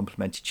them will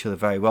complement each other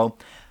very well.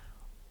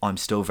 I'm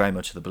still very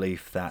much of the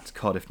belief that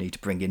Cardiff need to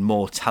bring in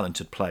more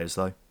talented players,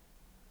 though.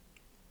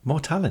 More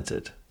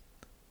talented?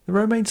 The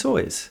Romain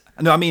Sawyers?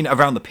 No, I mean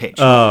around the pitch.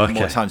 Oh, okay.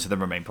 More talented than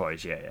Romain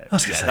Sawyers, yeah.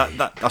 That's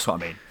what I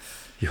mean.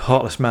 You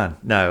heartless man.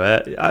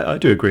 No, I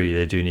do agree.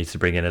 They do need to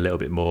bring in a little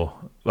bit more.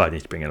 Well, they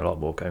need to bring in a lot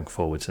more going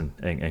forwards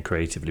and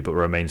creatively. But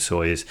Romain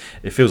Sawyers,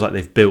 it feels like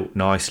they've built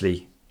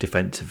nicely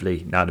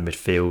defensively. Now the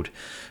midfield,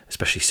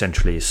 especially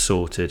centrally, is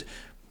sorted.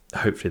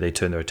 Hopefully they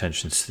turn their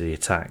attentions to the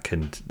attack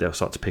and they'll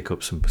start to pick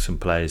up some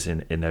players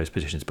in those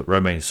positions. But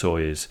Romain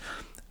Sawyers,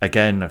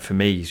 again, for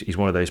me, he's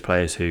one of those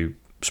players who,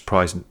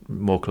 surprised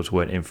more clubs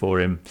weren't in for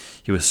him.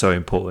 He was so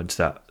important to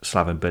that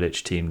Slaven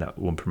Bilic team that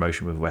won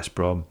promotion with West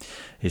Brom.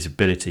 His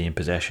ability in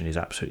possession is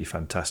absolutely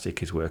fantastic.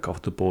 His work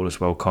off the ball as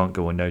well can't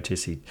go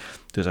unnoticed. He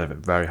does have a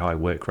very high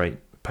work rate.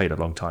 Played a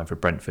long time for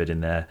Brentford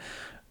in their,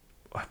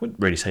 I wouldn't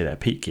really say their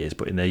peak years,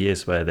 but in their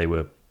years where they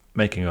were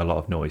making a lot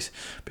of noise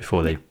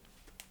before they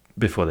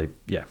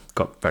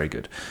got very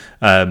good.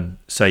 I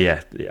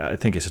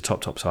think it's a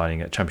top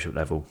signing at Championship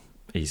level.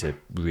 He's a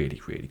really,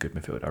 really good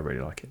midfielder. I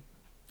really like it.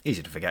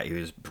 Easy to forget he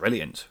was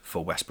brilliant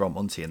for West Brom,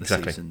 wasn't he, in the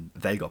season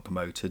they got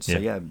promoted.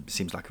 So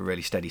seems like a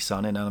really steady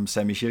signing, and I'm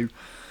same as you.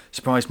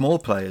 Surprised more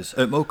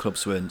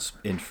clubs weren't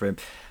in for him.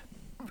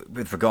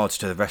 With regards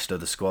to the rest of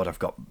the squad, I've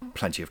got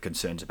plenty of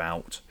concerns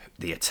about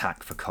the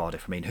attack for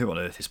Cardiff. I mean, who on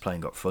earth is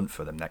playing up front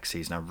for them next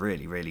season? I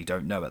really, really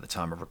don't know at the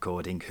time of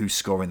recording who's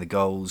scoring the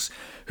goals,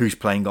 who's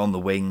playing on the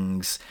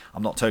wings.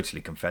 I'm not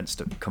totally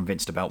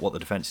convinced about what the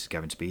defence is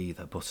going to be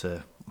either, but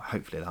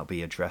hopefully that'll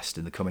be addressed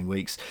in the coming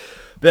weeks.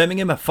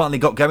 Birmingham have finally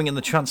got going in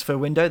the transfer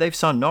window. They've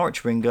signed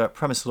Norwich winger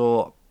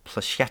Przemysław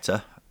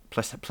Placheta.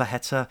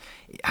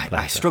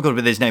 I struggled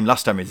with his name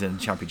last time he was in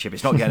the Championship.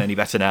 It's not getting any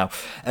better now.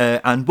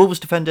 And Wolves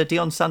defender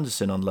Dion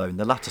Sanderson on loan.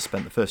 The latter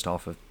spent the first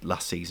half of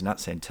last season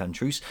at St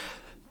Andrews.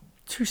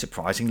 Two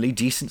surprisingly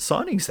decent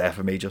signings there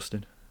for me,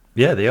 Justin.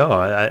 Yeah, they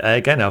are. I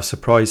was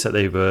surprised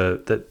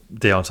that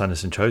Dion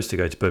Sanderson chose to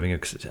go to Birmingham.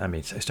 Because, I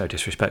mean, it's no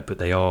disrespect, but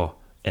they were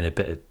in a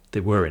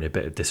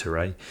bit of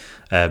disarray,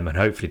 and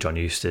hopefully John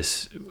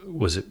Eustace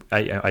was.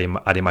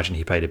 I'd imagine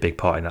he played a big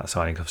part in that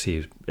signing. Obviously, he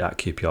was at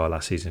QPR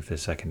last season for the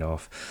second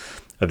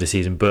half of the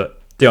season.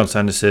 But Dion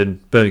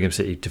Sanderson, Birmingham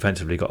City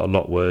defensively got a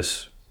lot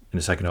worse in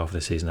the second half of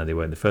the season than they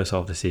were in the first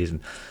half of the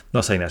season. I'm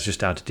not saying that's just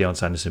down to Dion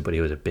Sanderson, but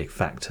he was a big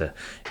factor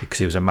because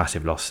he was a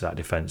massive loss to that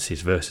defence.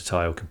 He's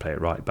versatile, can play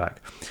it right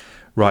back.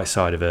 Right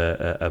side of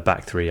a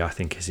back three, I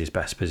think, is his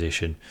best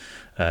position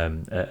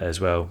as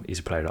well. He's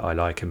a player that I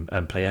like. And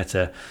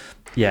Placheta,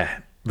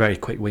 very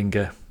quick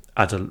winger,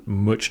 adds a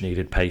much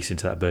needed pace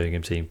into that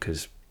Birmingham team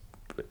because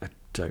I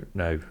don't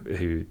know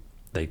who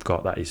they've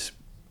got that is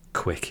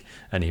quick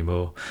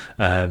anymore.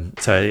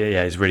 It's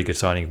a really good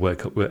signing,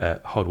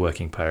 hard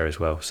working player as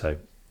well. So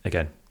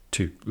again,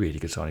 two really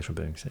good signings from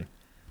Birmingham City.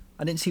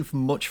 I didn't see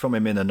much from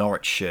him in a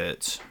Norwich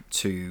shirt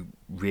to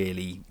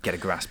really get a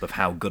grasp of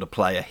how good a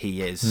player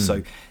he is.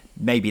 So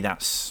maybe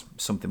that's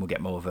something we'll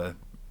get more of a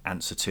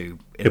answer to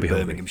in a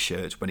Birmingham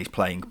shirt when he's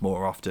playing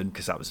more often,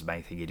 because that was the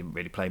main thing. He didn't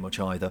really play much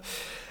either.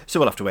 So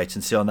we'll have to wait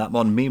and see on that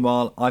one.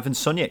 Meanwhile, Ivan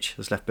Sunjic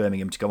has left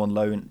Birmingham to go on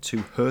loan to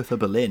Hertha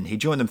Berlin. He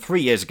joined them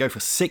 3 years ago for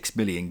 £6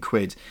 million,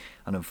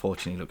 and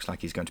unfortunately looks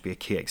like he's going to be a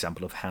key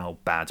example of how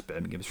bad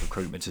Birmingham's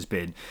recruitment has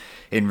been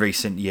in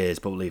recent years,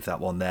 but we'll leave that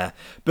one there.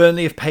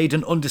 Burnley have paid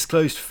an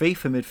undisclosed fee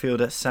for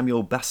midfielder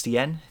Samuel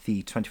Bastien.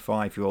 The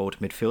 25-year-old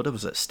midfielder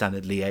was at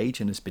Standard Liège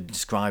and has been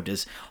described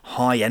as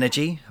high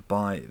energy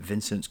by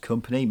Vincent's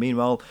company.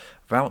 Meanwhile,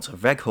 Wout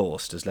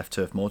Weghorst has left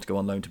Turf Moor to go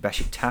on loan to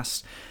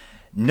Besiktas.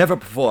 Never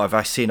before have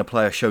I seen a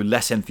player show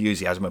less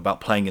enthusiasm about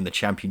playing in the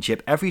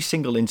Championship. Every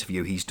single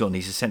interview he's done,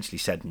 he's essentially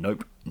said,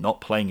 nope, not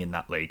playing in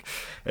that league.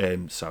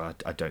 So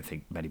I don't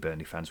think many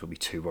Burnley fans will be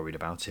too worried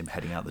about him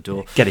heading out the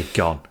door. Get it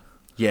gone.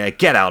 Yeah,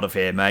 get out of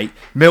here, mate.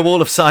 Millwall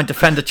have signed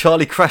defender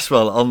Charlie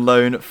Cresswell on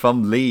loan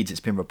from Leeds. It's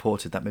been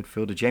reported that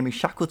midfielder Jamie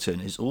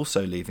Shackleton is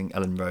also leaving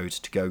Ellen Road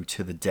to go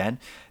to the Den.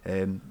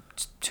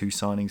 Two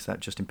signings that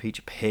Justin Peach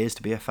appears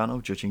to be a fan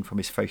of, judging from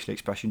his facial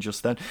expression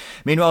just then.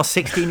 Meanwhile,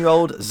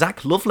 16-year-old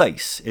Zach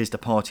Lovelace is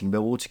departing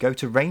Millwall to go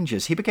to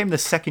Rangers. He became the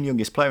second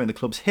youngest player in the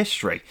club's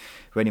history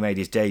when he made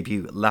his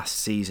debut last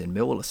season.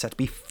 Millwall are said to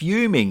be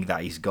fuming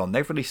that he's gone.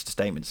 They've released a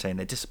statement saying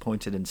they're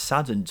disappointed and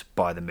saddened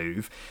by the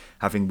move,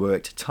 having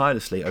worked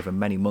tirelessly over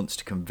many months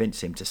to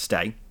convince him to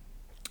stay.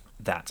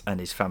 That and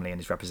his family and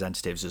his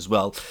representatives as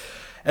well.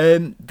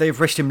 They've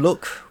wished him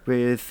luck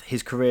with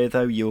his career,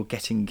 though. You're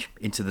getting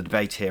into the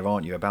debate here,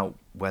 aren't you, about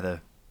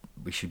whether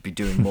we should be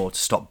doing more to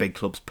stop big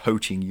clubs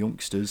poaching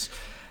youngsters.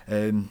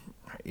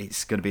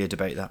 It's going to be a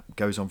debate that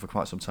goes on for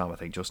quite some time, I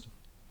think, Justin.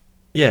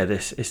 Yeah,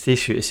 it's an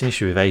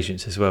issue with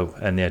agents as well,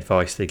 and the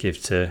advice they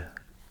give to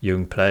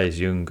young players,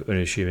 young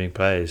unassuming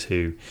players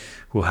who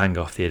will hang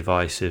off the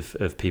advice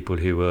of people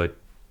who are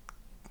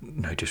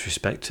no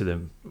disrespect to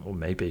them, or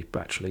maybe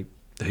actually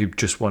who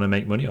just want to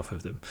make money off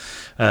of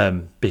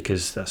them,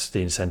 because that's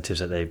the incentives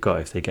that they've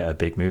got. If they get a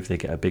big move, they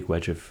get a big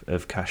wedge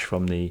of cash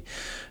from the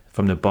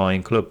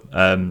buying club.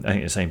 I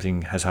think the same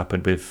thing has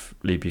happened with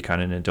Lee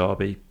Buchanan and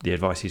Derby. The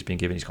advice he's been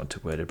given, he's gone to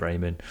Werder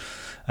Bremen,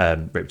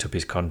 ripped up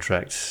his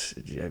contract.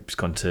 He's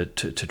gone to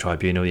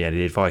Tribunal. Yeah,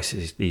 the advice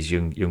these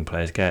young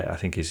players get, I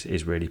think,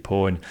 is really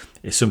poor, and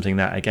it's something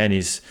that again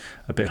is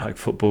a bit like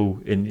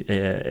football in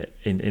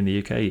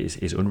the UK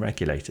is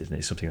unregulated, and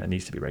it's something that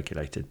needs to be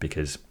regulated,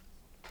 because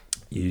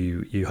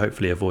you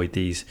hopefully avoid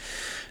these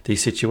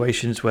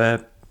situations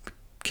where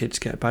kids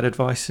get bad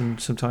advice, and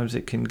sometimes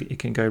it can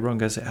go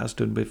wrong, as it has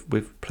done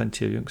with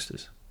plenty of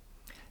youngsters.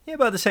 Yeah,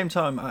 but at the same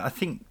time, I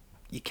think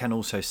you can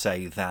also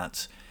say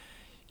that,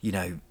 you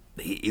know,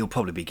 he'll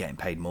probably be getting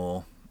paid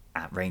more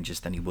at Rangers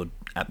than he would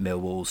at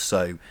Millwall.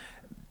 So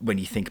when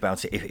you think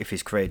about it, if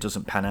his career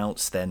doesn't pan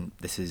out, then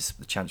this is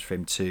the chance for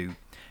him to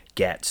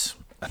get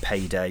a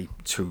payday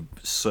to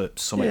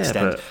some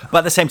extent. But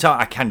at the same time,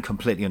 I can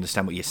completely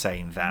understand what you're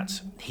saying, that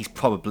he's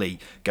probably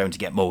going to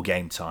get more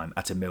game time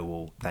at a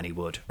Millwall than he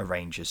would a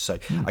Rangers. So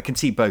I can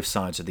see both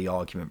sides of the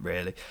argument,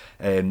 really.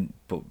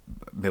 But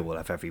Millwall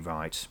have every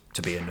right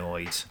to be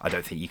annoyed. I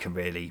don't think you can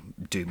really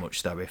do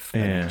much, though, if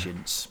an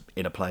agent's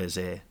in a player's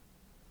ear.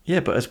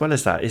 Yeah, but as well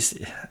as that,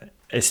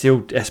 it's the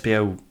old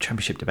SPL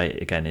Championship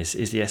debate again. Is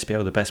the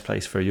SPL the best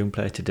place for a young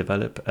player to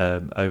develop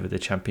over the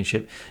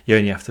Championship? You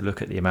only have to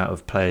look at the amount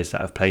of players that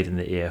have played in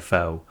the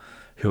EFL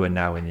who are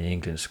now in the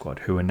England squad,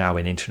 who are now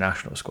in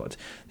international squads.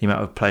 The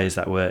amount of players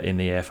that were in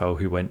the EFL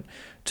who went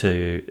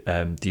to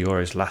the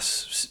Euros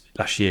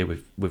last year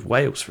with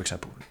Wales, for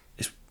example.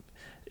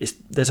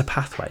 There's a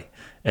pathway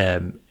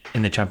in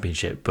the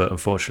Championship, but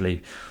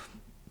unfortunately,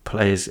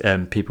 players,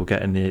 people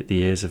get in the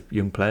ears of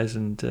young players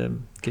and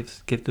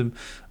give them,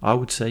 I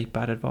would say,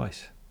 bad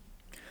advice.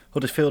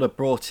 Huddersfield have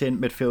brought in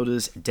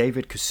midfielders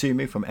David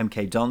Kusumu from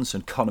MK Dons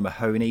and Conor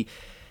Mahoney.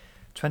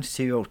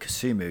 22-year-old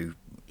Kusumu,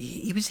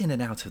 he was in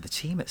and out of the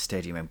team at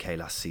Stadium MK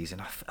last season.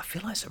 I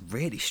feel like it's a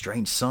really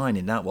strange sign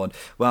in that one.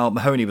 Well,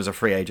 Mahoney was a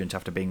free agent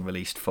after being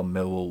released from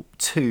Millwall.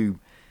 Two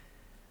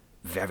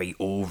very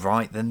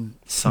all-right then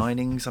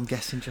signings, I'm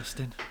guessing,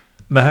 Justin.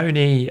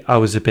 Mahoney, I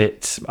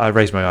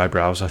raised my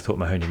eyebrows. I thought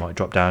Mahoney might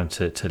drop down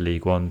to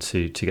League One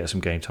to get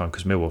some game time,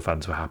 because Millwall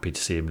fans were happy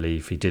to see him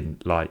leave. He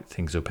didn't light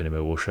things up in a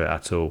Millwall shirt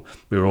at all.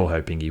 We were all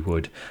hoping he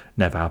would.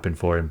 Never happened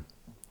for him.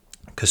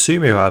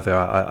 Kusumu, however,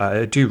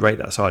 I do rate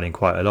that signing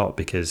quite a lot,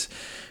 because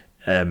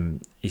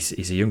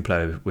he's a young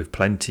player with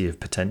plenty of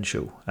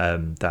potential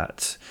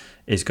that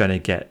is going to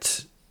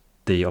get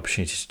the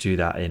opportunity to do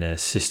that in a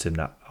system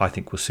that I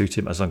think will suit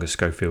him, as long as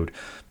Schofield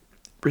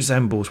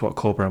resembles what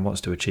Corber wants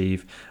to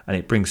achieve, and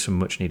it brings some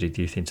much needed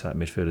youth into that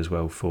midfield as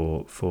well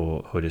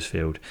for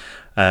Huddersfield.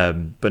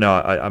 But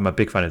no, I'm a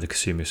big fan of the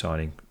Kusumu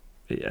signing,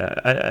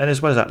 and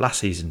as well as that, last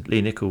season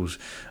Lee Nichols,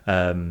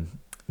 there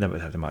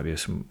might be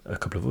a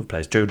couple of other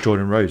players,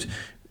 Jordan Rhodes,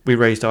 we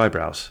raised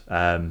eyebrows,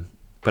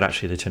 but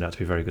actually they turned out to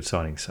be very good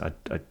signings.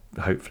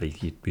 Hopefully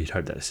you'd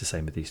hope that it's the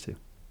same with these two.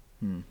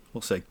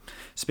 We'll see.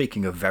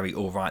 Speaking of very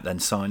alright then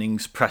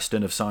signings,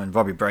 Preston have signed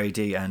Robbie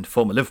Brady and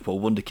former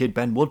Liverpool wonderkid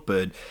Ben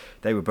Woodburn.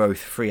 They were both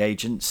free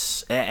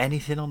agents.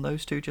 Anything on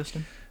those two,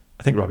 Justin?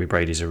 I think Robbie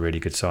Brady's a really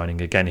good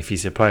signing. Again, if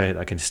he's a player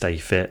that can stay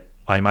fit,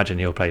 I imagine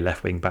he'll play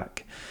left wing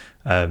back.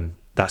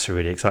 That's a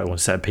really exciting one.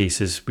 Set of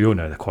pieces. We all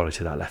know the quality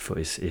of that left foot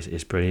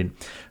is brilliant.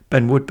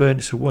 Ben Woodburn,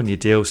 it's a 1-year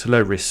deal, so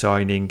low risk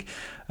signing.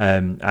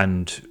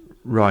 And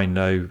Ryan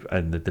Lowe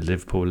and the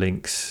Liverpool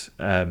links,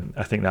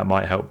 I think that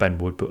might help Ben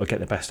Woodburn, or get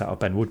the best out of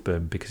Ben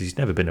Woodburn, because he's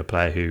never been a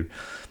player who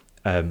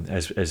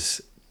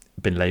has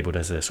been labelled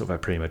as a sort of a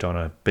prima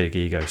donna, big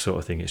ego sort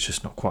of thing. It's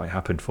just not quite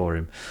happened for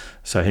him.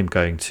 So him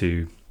going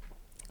to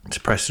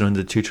Preston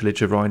under the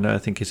tutelage of Ryan Lowe, I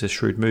think, is a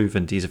shrewd move,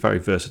 and he's a very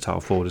versatile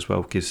forward as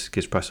well. Gives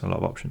Preston a lot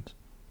of options.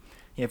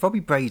 Yeah, Robbie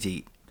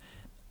Brady,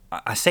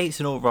 I say it's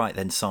an alright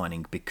then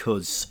signing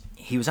because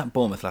he was at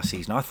Bournemouth last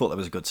season. I thought that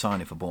was a good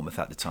signing for Bournemouth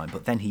at the time,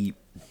 but then he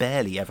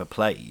barely ever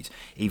played,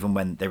 even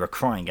when they were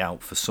crying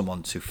out for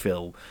someone to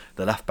fill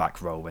the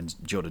left-back role when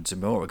Jordan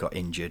Zamora got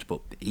injured, but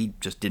he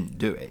just didn't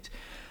do it.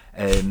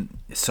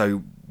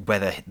 So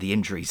whether the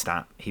injuries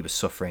that he was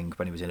suffering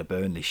when he was in a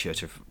Burnley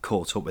shirt have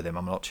caught up with him,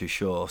 I'm not too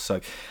sure. So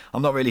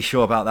I'm not really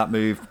sure about that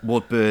move.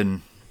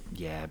 Woodburn,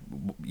 yeah,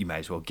 you may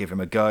as well give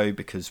him a go,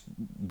 because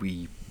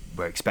we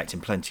were expecting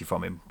plenty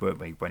from him, weren't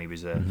we, when he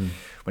was a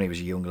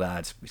young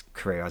lad. His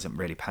career hasn't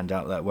really panned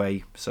out that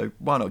way, so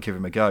why not give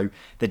him a go?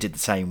 They did the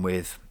same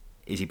with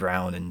Izzy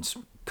Brown and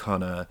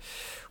Connor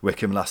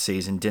Wickham last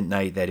season, didn't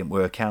they? They didn't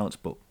work out,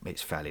 but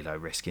it's fairly low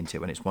risk, isn't it,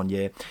 when it's 1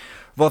 year.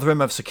 Rotherham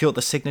have secured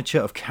the signature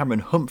of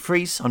Cameron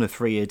Humphreys on a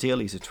 3-year deal.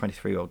 He's a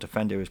 23-year-old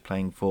defender who was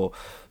playing for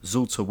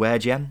Zulte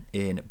Waregem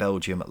in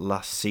Belgium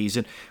last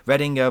season.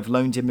 Reading have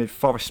loaned in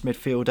Forest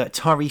midfielder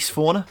Tyrese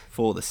Forner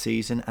for the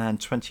season, and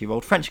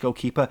 20-year-old French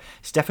goalkeeper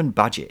Stefan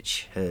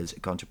Bajic has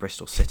gone to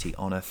Bristol City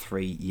on a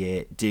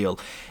 3-year deal.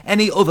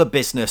 Any other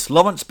business?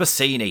 Lawrence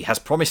Bassini has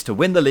promised to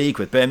win the league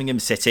with Birmingham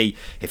City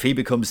if he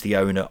becomes the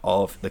owner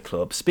of the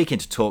club. Speaking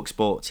to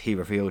TalkSport, he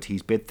revealed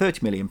he's bid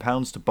 £30 million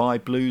to buy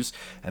Blues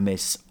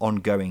amidst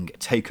ongoing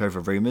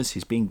takeover rumours.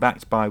 He's being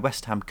backed by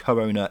West Ham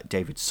co-owner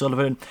David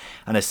Sullivan,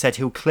 and has said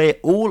he'll clear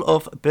all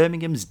of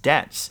Birmingham's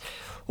debts.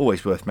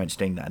 Always worth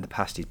mentioning that in the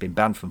past he's been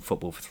banned from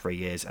football for 3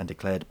 years and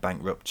declared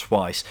bankrupt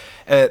twice.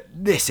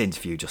 This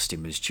interview,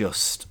 Justin, was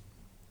just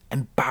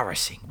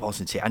embarrassing,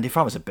 wasn't it? And if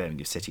I was a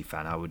Birmingham City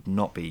fan, I would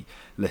not be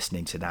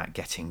listening to that,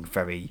 getting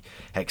very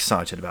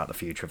excited about the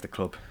future of the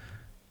club.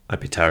 I'd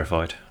be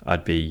terrified.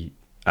 I'd be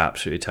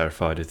absolutely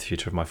terrified of the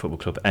future of my football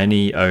club.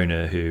 Any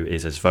owner who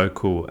is as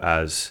vocal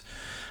as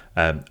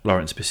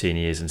Lawrence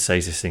Bassini is and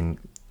says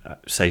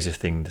the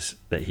things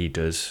that he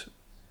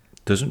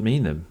doesn't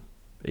mean them.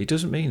 He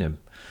doesn't mean them.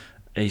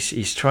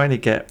 He's trying to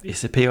get.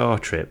 It's a PR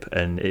trip,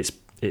 and it's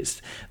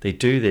they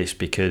do this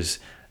because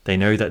they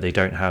know that they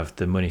don't have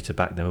the money to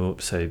back them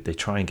up, so they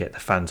try and get the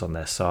fans on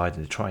their side,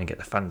 and they try and get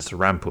the fans to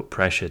ramp up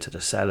pressure to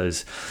the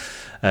sellers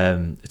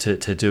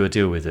to do a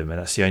deal with them, and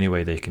that's the only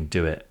way they can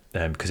do it,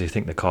 because they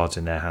think the card's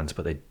in their hands,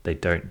 but they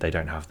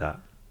don't have that.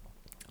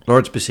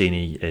 Lawrence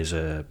Bassini is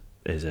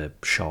a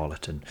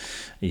charlatan.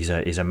 He's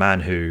a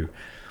man who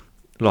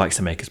likes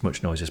to make as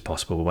much noise as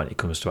possible, but when it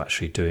comes to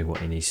actually doing what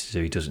he needs to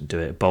do, he doesn't do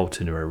it.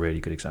 Bolton are a really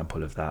good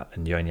example of that,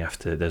 and you only have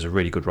to. There's a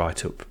really good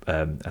write-up.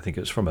 I think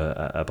it was from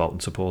a Bolton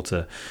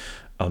supporter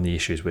on the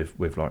issues with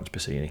Lawrence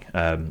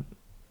Bassini.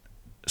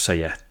 So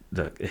yeah,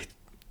 look,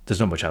 there's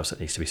not much else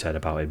that needs to be said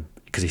about him,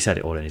 because he said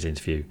it all in his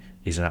interview.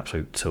 He's an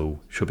absolute tool.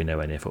 Should be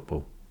nowhere near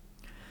football.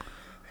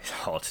 It's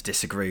hard to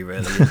disagree,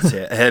 really, isn't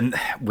it?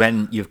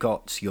 When you've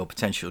got your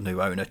potential new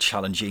owner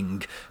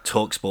challenging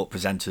TalkSport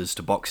presenters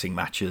to boxing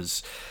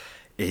matches,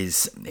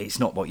 it's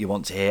not what you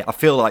want to hear. I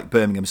feel like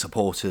Birmingham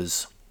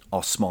supporters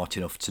are smart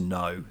enough to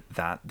know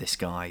that this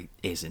guy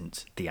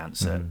isn't the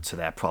answer to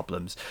their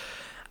problems,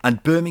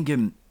 and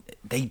Birmingham,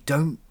 they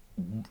don't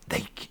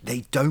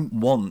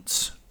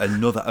want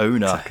another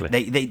owner.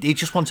 Exactly. They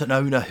just want an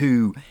owner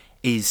who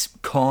is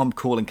calm,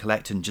 cool, and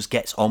collected, and just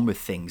gets on with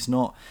things,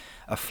 not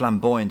a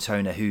flamboyant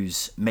owner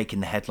who's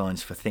making the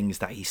headlines for things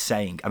that he's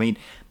saying. I mean,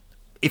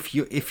 if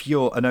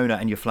you're an owner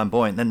and you're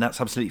flamboyant, then that's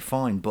absolutely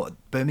fine. But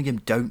Birmingham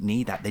don't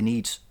need that. They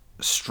need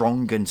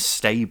strong and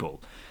stable,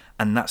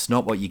 and that's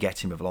not what you're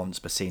getting with Lawrence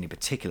Bassini,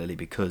 particularly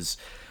because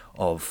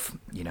of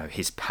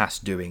his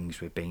past doings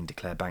with being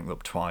declared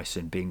bankrupt twice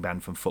and being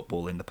banned from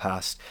football in the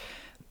past,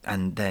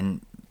 and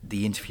then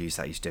the interviews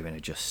that he's doing are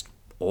just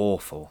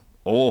awful.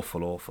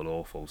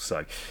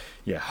 So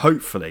yeah,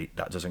 hopefully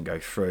that doesn't go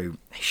through.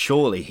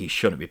 Surely he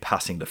shouldn't be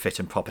passing the fit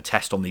and proper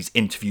test on these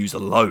interviews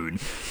alone,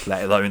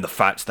 let alone the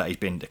fact that he's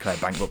been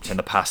declared bankrupt in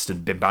the past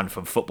and been banned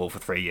from football for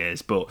 3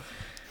 years. But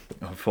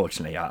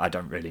unfortunately, I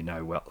don't really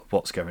know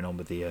what's going on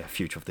with the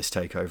future of this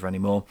takeover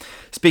anymore.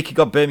 Speaking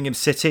of Birmingham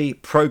City,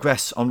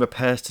 progress on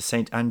repairs to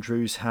St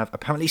Andrews have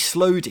apparently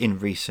slowed in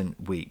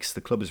recent weeks.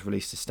 The club has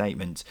released a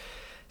statement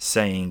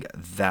saying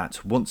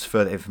that once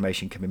further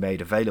information can be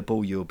made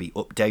available, you'll be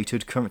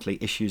updated. Currently,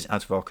 issues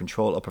out of our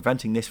control are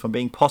preventing this from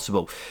being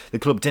possible. The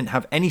club didn't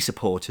have any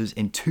supporters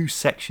in 2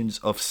 sections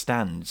of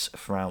stands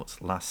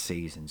throughout last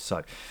season.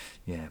 So,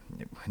 yeah,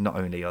 not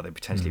only are they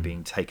potentially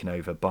being taken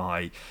over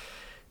by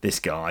this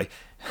guy,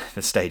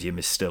 the stadium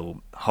is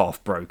still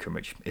half broken,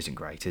 which isn't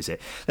great, is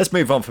it? Let's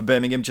move on from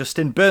Birmingham.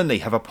 Justin. Burnley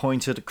have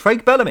appointed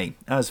Craig Bellamy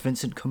as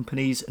Vincent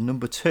Kompany's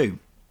number 2.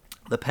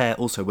 The pair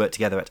also worked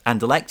together at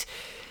Anderlecht.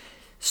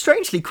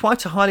 Strangely,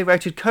 quite a highly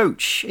rated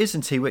coach,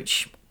 isn't he?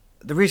 Which,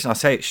 the reason I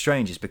say it's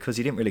strange is because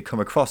he didn't really come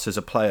across as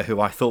a player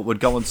who I thought would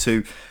go on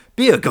to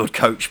be a good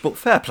coach, but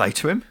fair play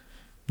to him.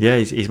 Yeah,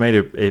 he's made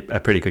a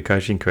pretty good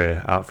coaching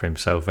career out for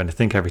himself, and I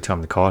think every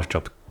time the Cardiff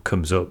job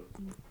comes up,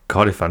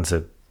 Cardiff fans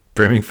are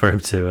brimming for him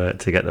to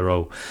get the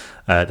role,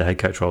 the head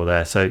coach role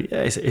there. So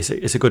yeah,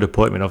 it's a good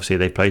appointment. Obviously,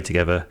 they played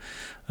together.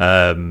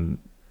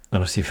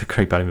 And obviously,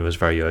 Craig Bellamy was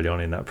very early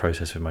on in that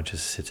process with Manchester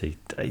City.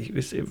 He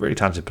was a really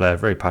talented player,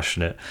 very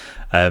passionate.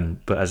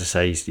 But as I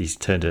say, he's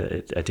turned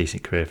a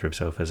decent career for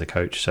himself as a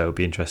coach. So it'll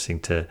be interesting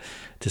to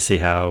see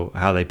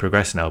how they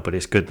progress now. But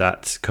it's good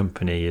that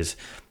Kompany has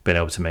been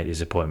able to make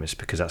these appointments,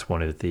 because that's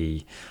one of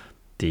the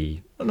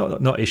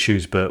not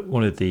issues, but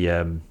one of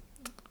the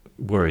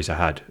worries I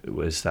had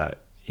was that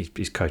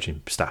his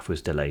coaching staff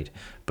was delayed,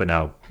 but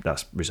now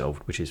that's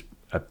resolved, which is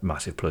a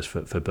massive plus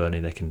for Burnley.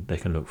 They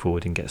can look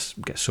forward and get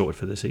sorted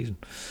for the season.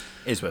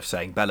 It is worth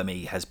saying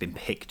Bellamy has been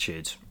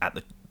pictured at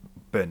the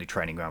Burnley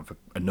training ground for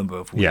a number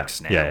of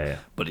weeks now,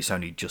 but it's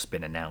only just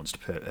been announced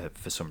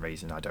for some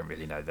reason. I don't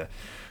really know the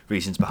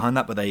reasons behind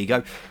that, but there you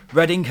go.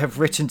 Reading have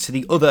written to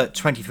the other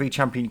 23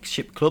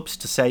 Championship clubs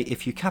to say,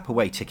 if you cap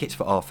away tickets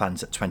for our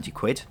fans at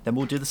 £20, then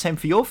we'll do the same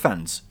for your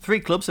fans. 3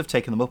 clubs have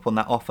taken them up on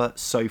that offer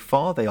so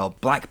far. They are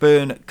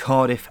Blackburn,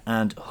 Cardiff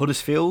and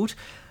Huddersfield.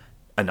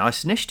 A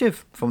nice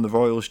initiative from the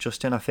Royals,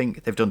 Justin. I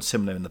think they've done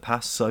similar in the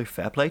past, so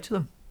fair play to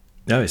them.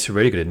 No, it's a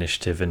really good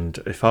initiative, and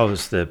if I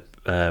was an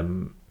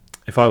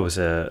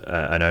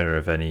owner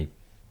of any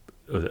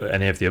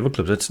of the other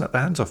clubs, I'd snap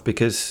their hands off,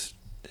 because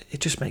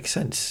it just makes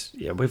sense.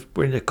 Yeah,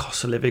 we're in a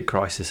cost of living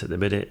crisis at the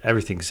minute.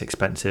 Everything's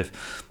expensive.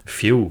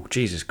 Fuel,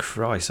 Jesus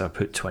Christ! I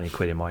put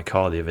 £20 in my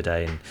car the other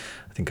day, and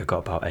I think I got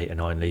about 8 or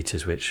 9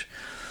 litres, which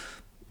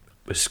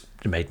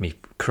made me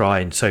cry.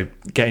 And so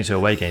getting to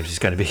away games is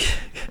going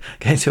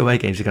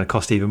to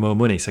cost even more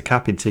money. So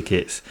capping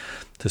tickets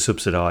to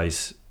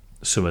subsidise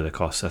some of the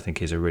costs, I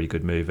think, is a really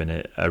good move,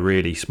 and a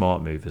really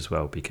smart move as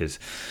well, because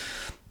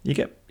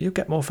you'll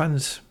get more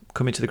fans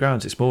coming to the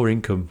grounds. It's more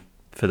income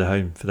for the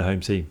home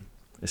team.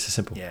 It's as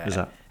simple as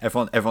that.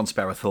 Everyone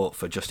spare a thought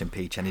for Justin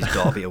Peach and his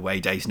Derby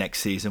away days next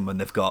season, when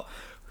they've got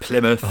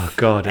Plymouth,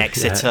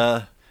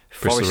 Exeter,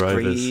 Forest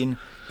Green,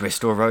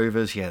 Bristol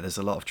Rovers. Yeah, there's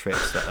a lot of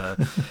trips that are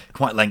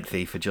quite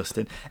lengthy for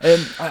Justin.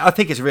 I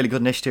think it's a really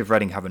good initiative.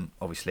 Reading haven't,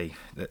 obviously,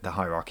 the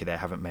hierarchy there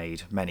haven't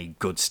made many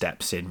good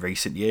steps in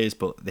recent years,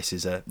 but this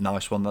is a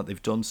nice one that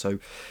they've done. So,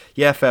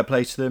 yeah, fair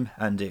play to them.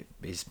 And it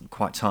is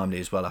quite timely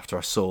as well, after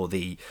I saw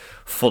the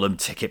Fulham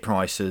ticket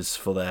prices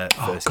for their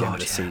first game of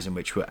the season,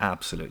 which were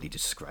absolutely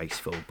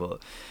disgraceful.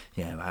 But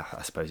yeah,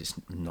 I suppose it's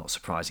not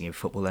surprising in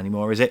football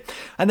anymore, is it?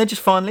 And then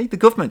just finally, the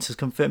government has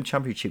confirmed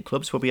Championship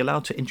clubs will be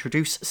allowed to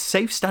introduce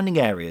safe standing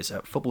areas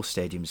at football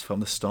stadiums from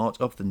the start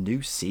of the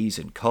new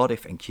season.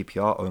 Cardiff and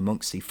QPR are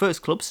amongst the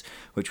first clubs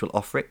which will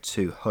offer it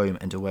to home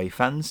and away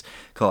fans.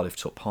 Cardiff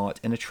took part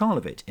in a trial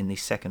of it in the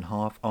second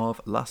half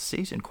of last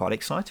season. Quite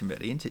exciting,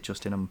 really, isn't it,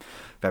 Justin? I'm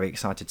very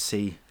excited to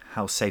see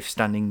how safe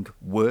standing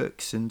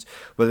works and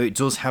whether it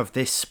does have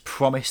this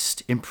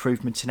promised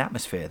improvement in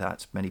atmosphere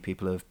that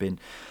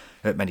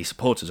many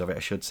supporters of it, I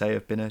should say,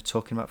 have been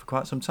talking about for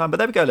quite some time. But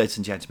there we go, ladies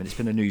and gentlemen. It's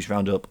been a news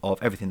roundup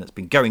of everything that's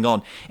been going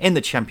on in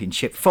the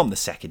Championship from the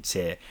second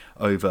tier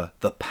over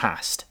the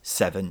past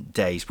 7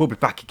 days. We'll be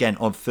back again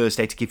on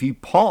Thursday to give you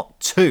part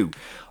 2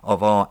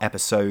 of our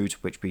episode,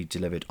 which we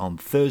delivered on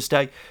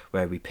Thursday,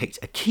 where we picked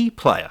a key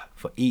player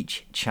for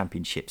each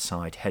Championship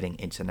side heading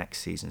into next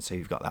season. So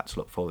you've got that to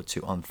look forward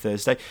to on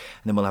Thursday. And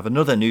then we'll have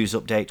another news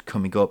update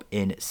coming up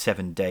in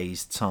 7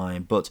 days'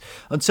 time. But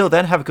until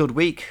then, have a good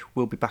week.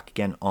 We'll be back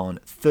again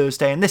on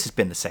Thursday. And this has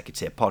been the Second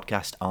Tier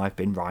Podcast. I've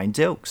been Ryan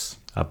Dilks.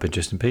 I've been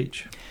Justin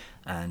Peach.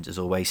 And as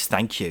always,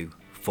 thank you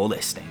for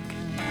listening.